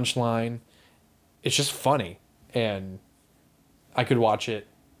getting a punchline. It's just funny. And I could watch it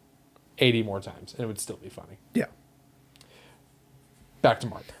 80 more times and it would still be funny. Yeah. Back to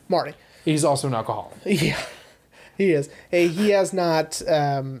Marty. Marty. He's also an alcoholic. Yeah. He is. Hey, he has not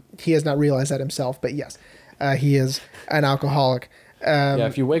realized that himself, but yes, he is an alcoholic. Yeah,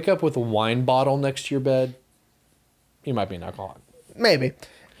 if you wake up with a wine bottle next to your bed, you might be an alcoholic. Maybe.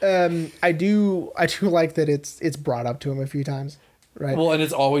 I do like that it's brought up to him a few times, right? Well, and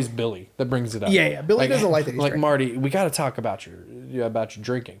it's always Billy that brings it up. Yeah. Billy doesn't like that he's like drinking. Marty, we got to talk about your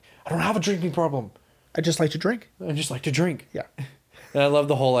drinking. I don't have a drinking problem. I just like to drink. I just like to drink. Yeah. And I love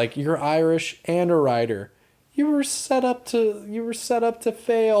the whole like, you're Irish and a writer. You were set up to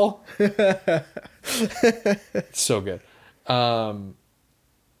fail. So good. I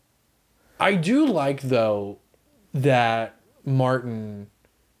do like though that Martin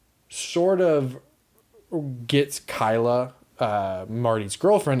sort of gets Kyla, Marty's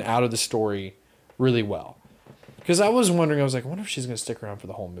girlfriend, out of the story really well. Because I was wondering, I was like, I wonder if she's going to stick around for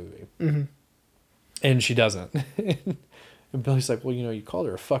the whole movie. Mm-hmm. And she doesn't. And Billy's like, well, you know, you called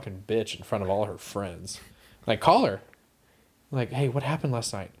her a fucking bitch in front of all her friends. Like, call her. Like, hey, what happened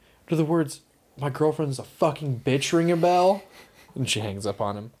last night? Do the words, my girlfriend's a fucking bitch, ring a bell? And she hangs up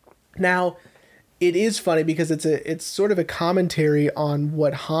on him. Now, it is funny because it's sort of a commentary on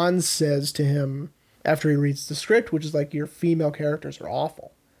what Hans says to him after he reads the script, which is like, your female characters are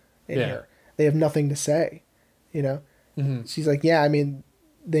awful in here. They have nothing to say, you know? Mm-hmm. She's like, yeah, I mean,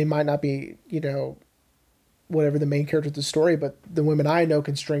 they might not be, you know, whatever the main character of the story, but the women I know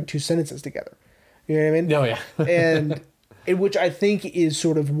can string two sentences together. You know what I mean? Oh, yeah. And which I think is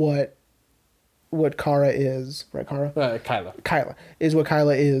sort of what Kara is, right, Kara? Kyla. Kyla is what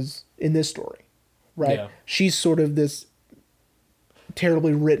Kyla is in this story, right? Yeah. She's sort of this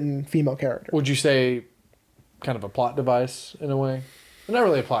terribly written female character. Would you say kind of a plot device in a way? Not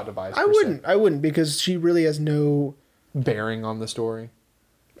really a plot device. I wouldn't, because she really has no bearing on the story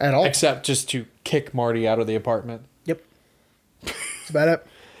at all, except just to kick Marty out of the apartment. Yep. That's about it.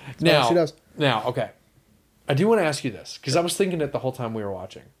 That's now, all she does. Now, okay. I do want to ask you this, because I was thinking it the whole time we were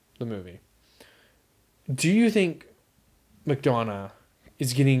watching the movie. Do you think McDonough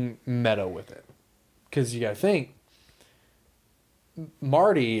is getting meta with it? Because you got to think,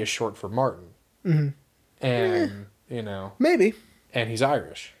 Marty is short for Martin. Mm-hmm. And, you know. Maybe. And he's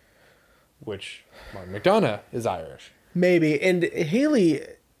Irish, which Martin McDonough is Irish. Maybe. And Haley,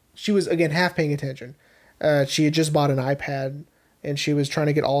 she was, again, half paying attention. She had just bought an iPad, and she was trying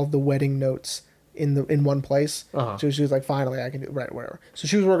to get all of the wedding notes in one place. Uh-huh. So she was like, finally, I can do it. Right, whatever. So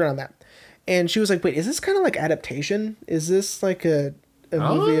she was working on that. And she was like, wait, is this kind of like adaptation? Is this like a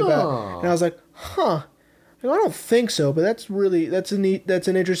movie about... And I was like, huh. I don't think so, but that's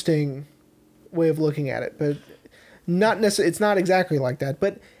an interesting way of looking at it. But not necessarily, it's not exactly like that.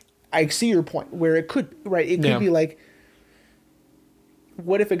 But I see your point, where it could, right? It could be like,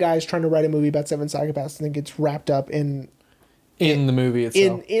 what if a guy's trying to write a movie about 7 psychopaths and then gets wrapped up in the movie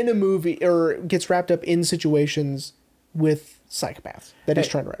itself? In a movie, or gets wrapped up in situations with psychopaths that he's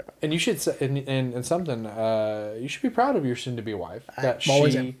trying to write about. And you should say, and something, you should be proud of your soon-to-be wife. That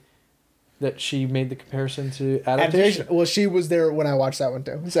she made the comparison to adaptation. Well, she was there when I watched that one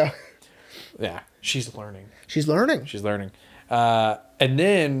too. So, yeah, she's learning. She's learning. And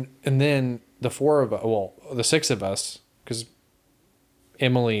then the 6 of us, because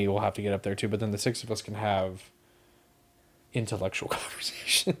Emily will have to get up there too, but then the 6 of us can have intellectual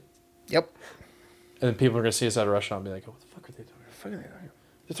conversation. Yep. And then people are gonna see us at a restaurant and be like, "Oh, what the fuck are they talking about?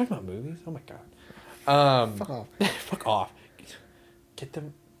 They're talking about movies? Oh my god!" Fuck off. Fuck off. Get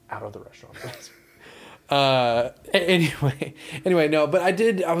them out of the restaurant, please. Anyway, no, but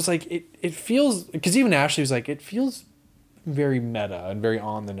I was like, it feels, because even Ashley was like, it feels very meta and very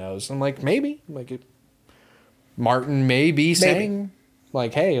on the nose. I'm like, maybe, Martin may be saying,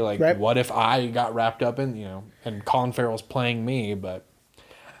 like, hey, like, right. What if I got wrapped up in, and Colin Farrell's playing me, but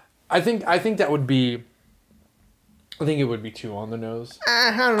I think that would be, I think it would be too on the nose.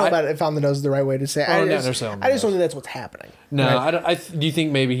 I don't know about if on the nose is the right way to say it. I just don't think that's what's happening. No, right? Do you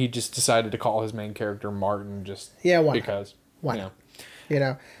think maybe he just decided to call his main character Martin just why because? Why not?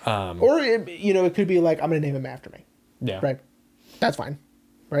 Or, it could be like, I'm going to name him after me. Yeah. Right. That's fine.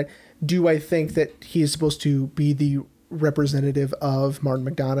 Right. Do I think that he is supposed to be the representative of Martin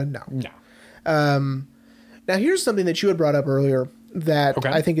McDonagh? No. No. Now, here's something that you had brought up earlier that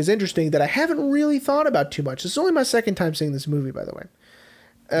I think is interesting that I haven't really thought about too much. This is only my second time seeing this movie, by the way.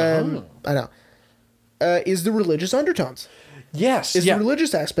 I know. Is the religious undertones. Yes. Is the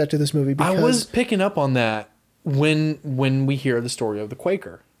religious aspect of this movie. Because I was picking up on that when we hear the story of the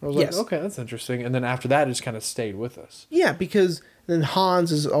Quaker. I was like, okay, that's interesting. And then after that, it just kind of stayed with us. Yeah, because then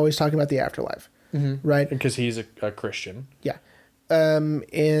Hans is always talking about the afterlife. Mm-hmm. Right? Because he's a Christian. Yeah.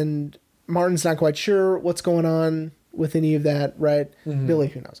 And Martin's not quite sure what's going on with any of that, right? Mm-hmm. Billy,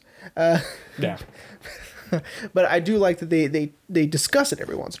 who knows? Yeah. But I do like that they discuss it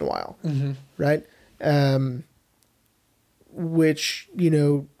every once in a while, right? Which,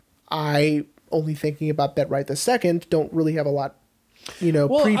 I, only thinking about that right this second, don't really have a lot,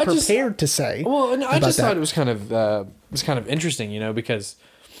 pre-prepared to say. Well, and I just thought it was kind of interesting, because,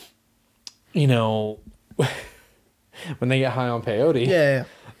 when they get high on peyote. Yeah.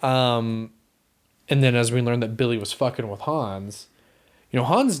 And then as we learned that Billy was fucking with Hans,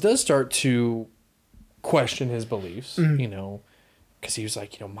 Hans does start to question his beliefs, because he was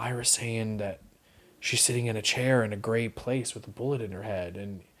like, Myra's saying that she's sitting in a chair in a gray place with a bullet in her head.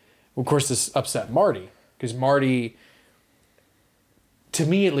 And of course this upset Marty, because Marty, to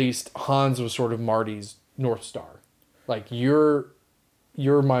me at least, Hans was sort of Marty's North Star. Like, you're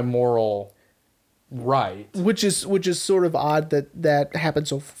my moral right, which is sort of odd that happened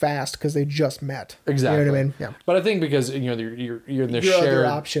so fast because they just met. Exactly. You know what I mean? Yeah. But I think because you're in this your shared other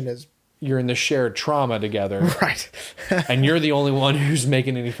option is you're in this shared trauma together, right? And you're the only one who's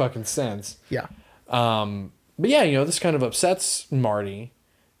making any fucking sense. Yeah. But yeah, this kind of upsets Marty,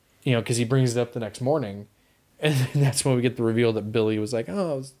 because he brings it up the next morning, and then that's when we get the reveal that Billy was like,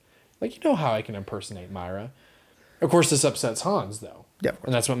 how I can impersonate Myra. Of course, this upsets Hans though. Yeah.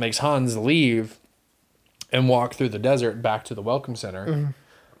 And that's what makes Hans leave and walk through the desert back to the Welcome Center.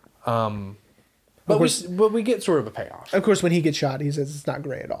 Mm-hmm. But we get sort of a payoff. Of course, when he gets shot, he says it's not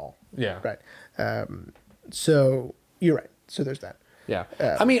gray at all. Yeah. Right. So you're right. So there's that. Yeah.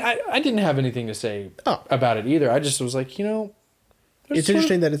 I mean, I didn't have anything to say about it either. I just was like, it's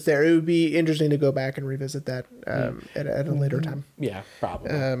interesting that it's there. It would be interesting to go back and revisit that at a later time. Yeah,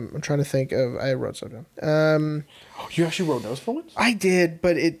 probably. I'm trying to think of. I wrote something down. You actually wrote notes for once? I did,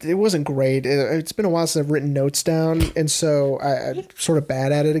 but it wasn't great. It's been a while since I've written notes down, and so I'm sort of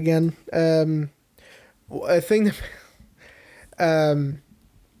bad at it again. A thing that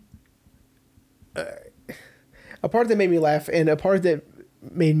a part that made me laugh, and a part that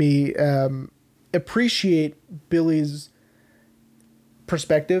made me appreciate Billy's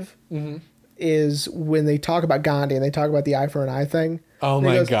perspective is when they talk about Gandhi and they talk about the eye for an eye thing. Oh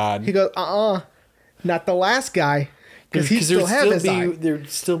my God. He goes, not the last guy, because he still have his eye. There'd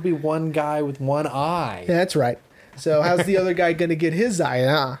still be one guy with one eye. Yeah, that's right. So how's the other guy going to get his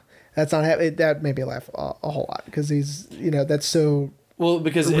eye? That's not happening. That made me laugh a whole lot, because he's, that's so... Well,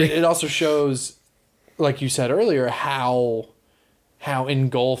 because it also shows, like you said earlier, how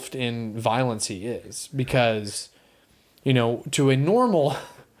engulfed in violence he is. Because, to a normal,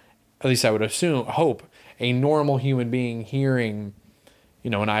 at least I would hope, a normal human being hearing,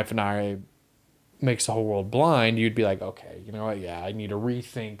 an eye for an eye makes the whole world blind, you'd be like, okay, you know what? Yeah, I need to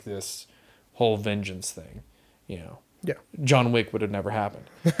rethink this whole vengeance thing. Yeah. John Wick would have never happened.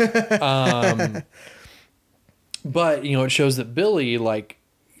 But, it shows that Billy, like,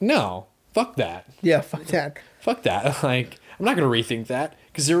 no, fuck that. Yeah, fuck that. Fuck that. Like, I'm not going to rethink that,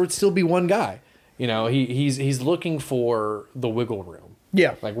 because there would still be one guy. He's looking for the wiggle room.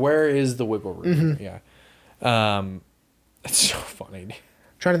 Yeah. Like, where is the wiggle room? Mm-hmm. Yeah. It's so funny.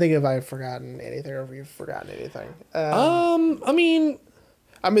 Trying to think if I've forgotten anything or if you've forgotten anything. I mean,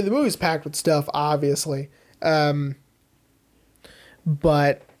 the movie's packed with stuff, obviously.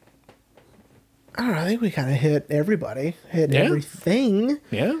 But I don't know. I think we kind of hit everybody, everything.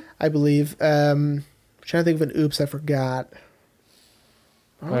 Yeah, I believe. Trying to think of an oops I forgot.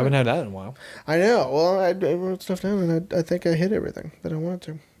 I haven't had that in a while. I know. Well, I wrote stuff down, and I think I hit everything that I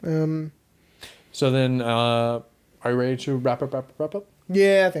wanted to. So then, are you ready to wrap up?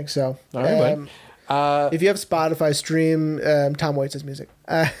 Yeah, I think so. All right, bud. If you have Spotify, stream Tom Waits' music.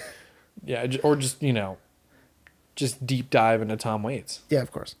 Yeah, or just, just deep dive into Tom Waits. Yeah,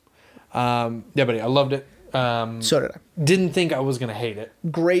 of course. Yeah, buddy, I loved it. So did I. Didn't think I was going to hate it.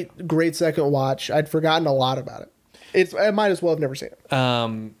 Great second watch. I'd forgotten a lot about it. I might as well have never seen it.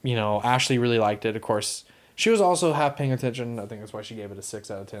 Ashley really liked it, of course. She was also half paying attention. I think that's why she gave it a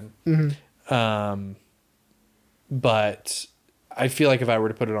 6 out of 10. Mm-hmm. But I feel like if I were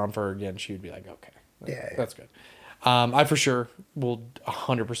to put it on for her again, she would be like, okay, Yeah. that's good. I for sure will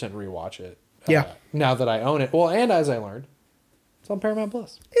 100% rewatch it. Yeah. Now that I own it. Well, and as I learned, it's on Paramount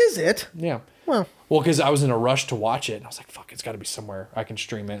Plus. Is it? Yeah. Well, because I was in a rush to watch it, and I was like, fuck, it's got to be somewhere I can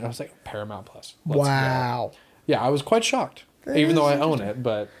stream it. And I was like, Paramount Plus. Let's wow. go. Yeah, I was quite shocked, even though I own it,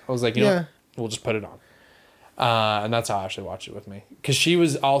 but I was like, you know what? We'll just put it on. And that's how Ashley watched it with me. Because she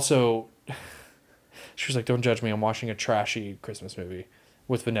was also, she was like, don't judge me, I'm watching a trashy Christmas movie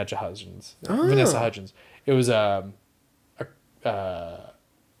with Vanessa Hudgens. Vanessa Hudgens. It was a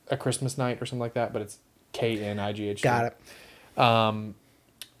Christmas Night or something like that, but it's Knight. Got it.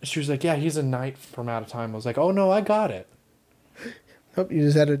 She was like, yeah, he's a knight from out of time. I was like, oh no, I got it. Nope, you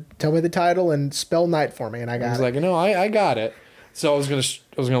just had to tell me the title and spell night for me, and I got it. I was like, no, I got it. So I was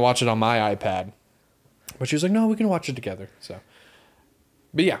gonna watch it on my iPad, but she was like, no, we can watch it together. So,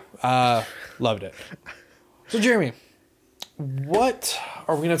 but yeah, loved it. So Jeremy, what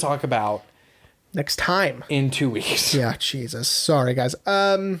are we gonna talk about next time in 2 weeks? Yeah, Jesus, sorry guys.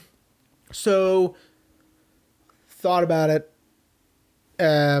 So thought about it.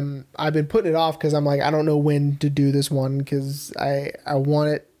 I've been putting it off because I'm like, I don't know when to do this one because I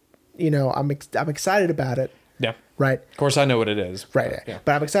want it. I'm excited about it. Yeah. Right. Of course, I know what it is. Right. Yeah.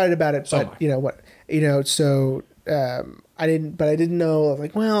 But I'm excited about it. So But so I didn't know.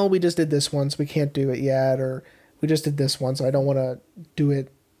 Like, well, we just did this one, so we can't do it yet, or we just did this one, so I don't want to do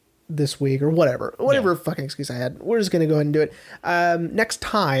it this week or whatever fucking excuse I had. We're just gonna go ahead and do it. Next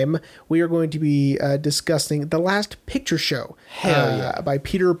time we are going to be discussing The Last Picture Show. Hell yeah. By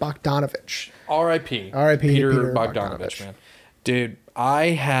Peter Bogdanovich. R.I.P. Peter Bogdanovich, man. Dude, I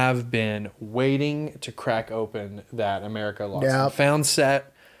have been waiting to crack open that America Lost and Found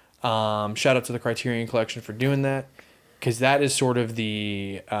set. Shout out to the Criterion Collection for doing that, because that is sort of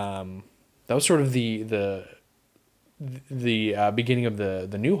the beginning of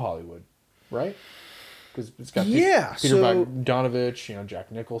the new Hollywood, right? Because it's got Peter Bogdanovich,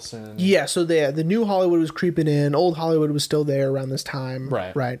 Jack Nicholson. Yeah, so the new Hollywood was creeping in. Old Hollywood was still there around this time.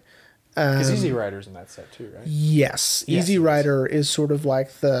 Right. Because Easy Rider's in that set too, right? Yes. Easy Rider is sort of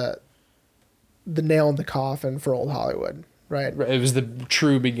like the nail in the coffin for Old Hollywood, right? It was the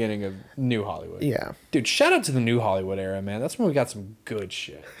true beginning of New Hollywood. Yeah. Dude, shout out to the New Hollywood era, man. That's when we got some good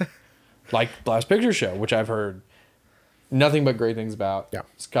shit. Like Last Picture Show, which I've heard nothing but great things about. Yeah.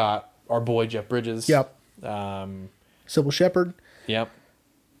 Scott, our boy Jeff Bridges. Yep. Sybil Shepherd. Yep.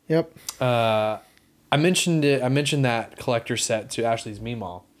 I mentioned that collector set to Ashley's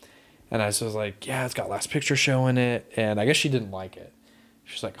Meemaw. And I was like, yeah, it's got Last Picture Show in it. And I guess she didn't like it.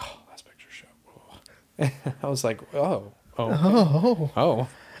 She's like, oh, Last Picture Show. I was like, oh.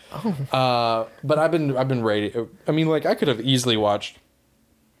 But I've been ready. I mean, like, I could have easily watched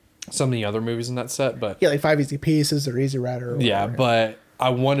some of the other movies in that set, but yeah, like Five Easy Pieces or Easy Rider. Yeah, but I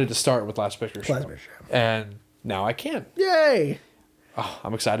wanted to start with Last Picture Show. And now I can. Yay! Oh,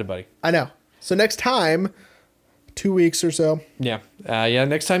 I'm excited, buddy. I know. So next time, 2 weeks or so. Yeah.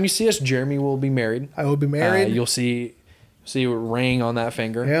 Next time you see us, Jeremy will be married. I will be married. You'll see a ring on that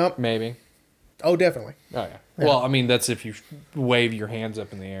finger. Yep. Maybe. Oh, definitely. Oh, yeah. Well, I mean, that's if you wave your hands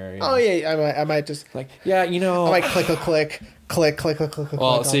up in the air. Oh, yeah. I might just... Like, yeah, I might click.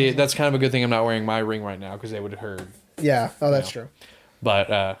 Well, see, that's kind of a good thing I'm not wearing my ring right now, because they would have heard. Yeah. Oh, that's true.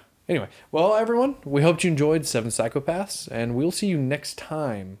 But anyway. Well, everyone, we hope you enjoyed Seven Psychopaths, and we'll see you next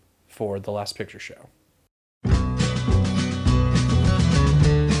time for The Last Picture Show.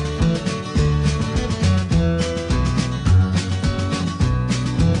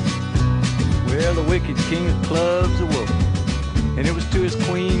 Well, the wicked king of clubs awoke, and it was to his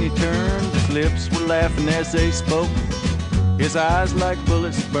queen he turned. His lips were laughing as they spoke, his eyes like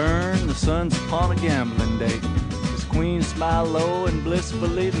bullets burn. The sun's upon a gambling day. His queen smiled low and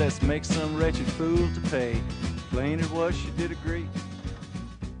blissfully, let's make some wretched fool to pay. Plain it was, she did agree,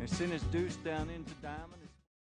 and sent his deuce down into diamond.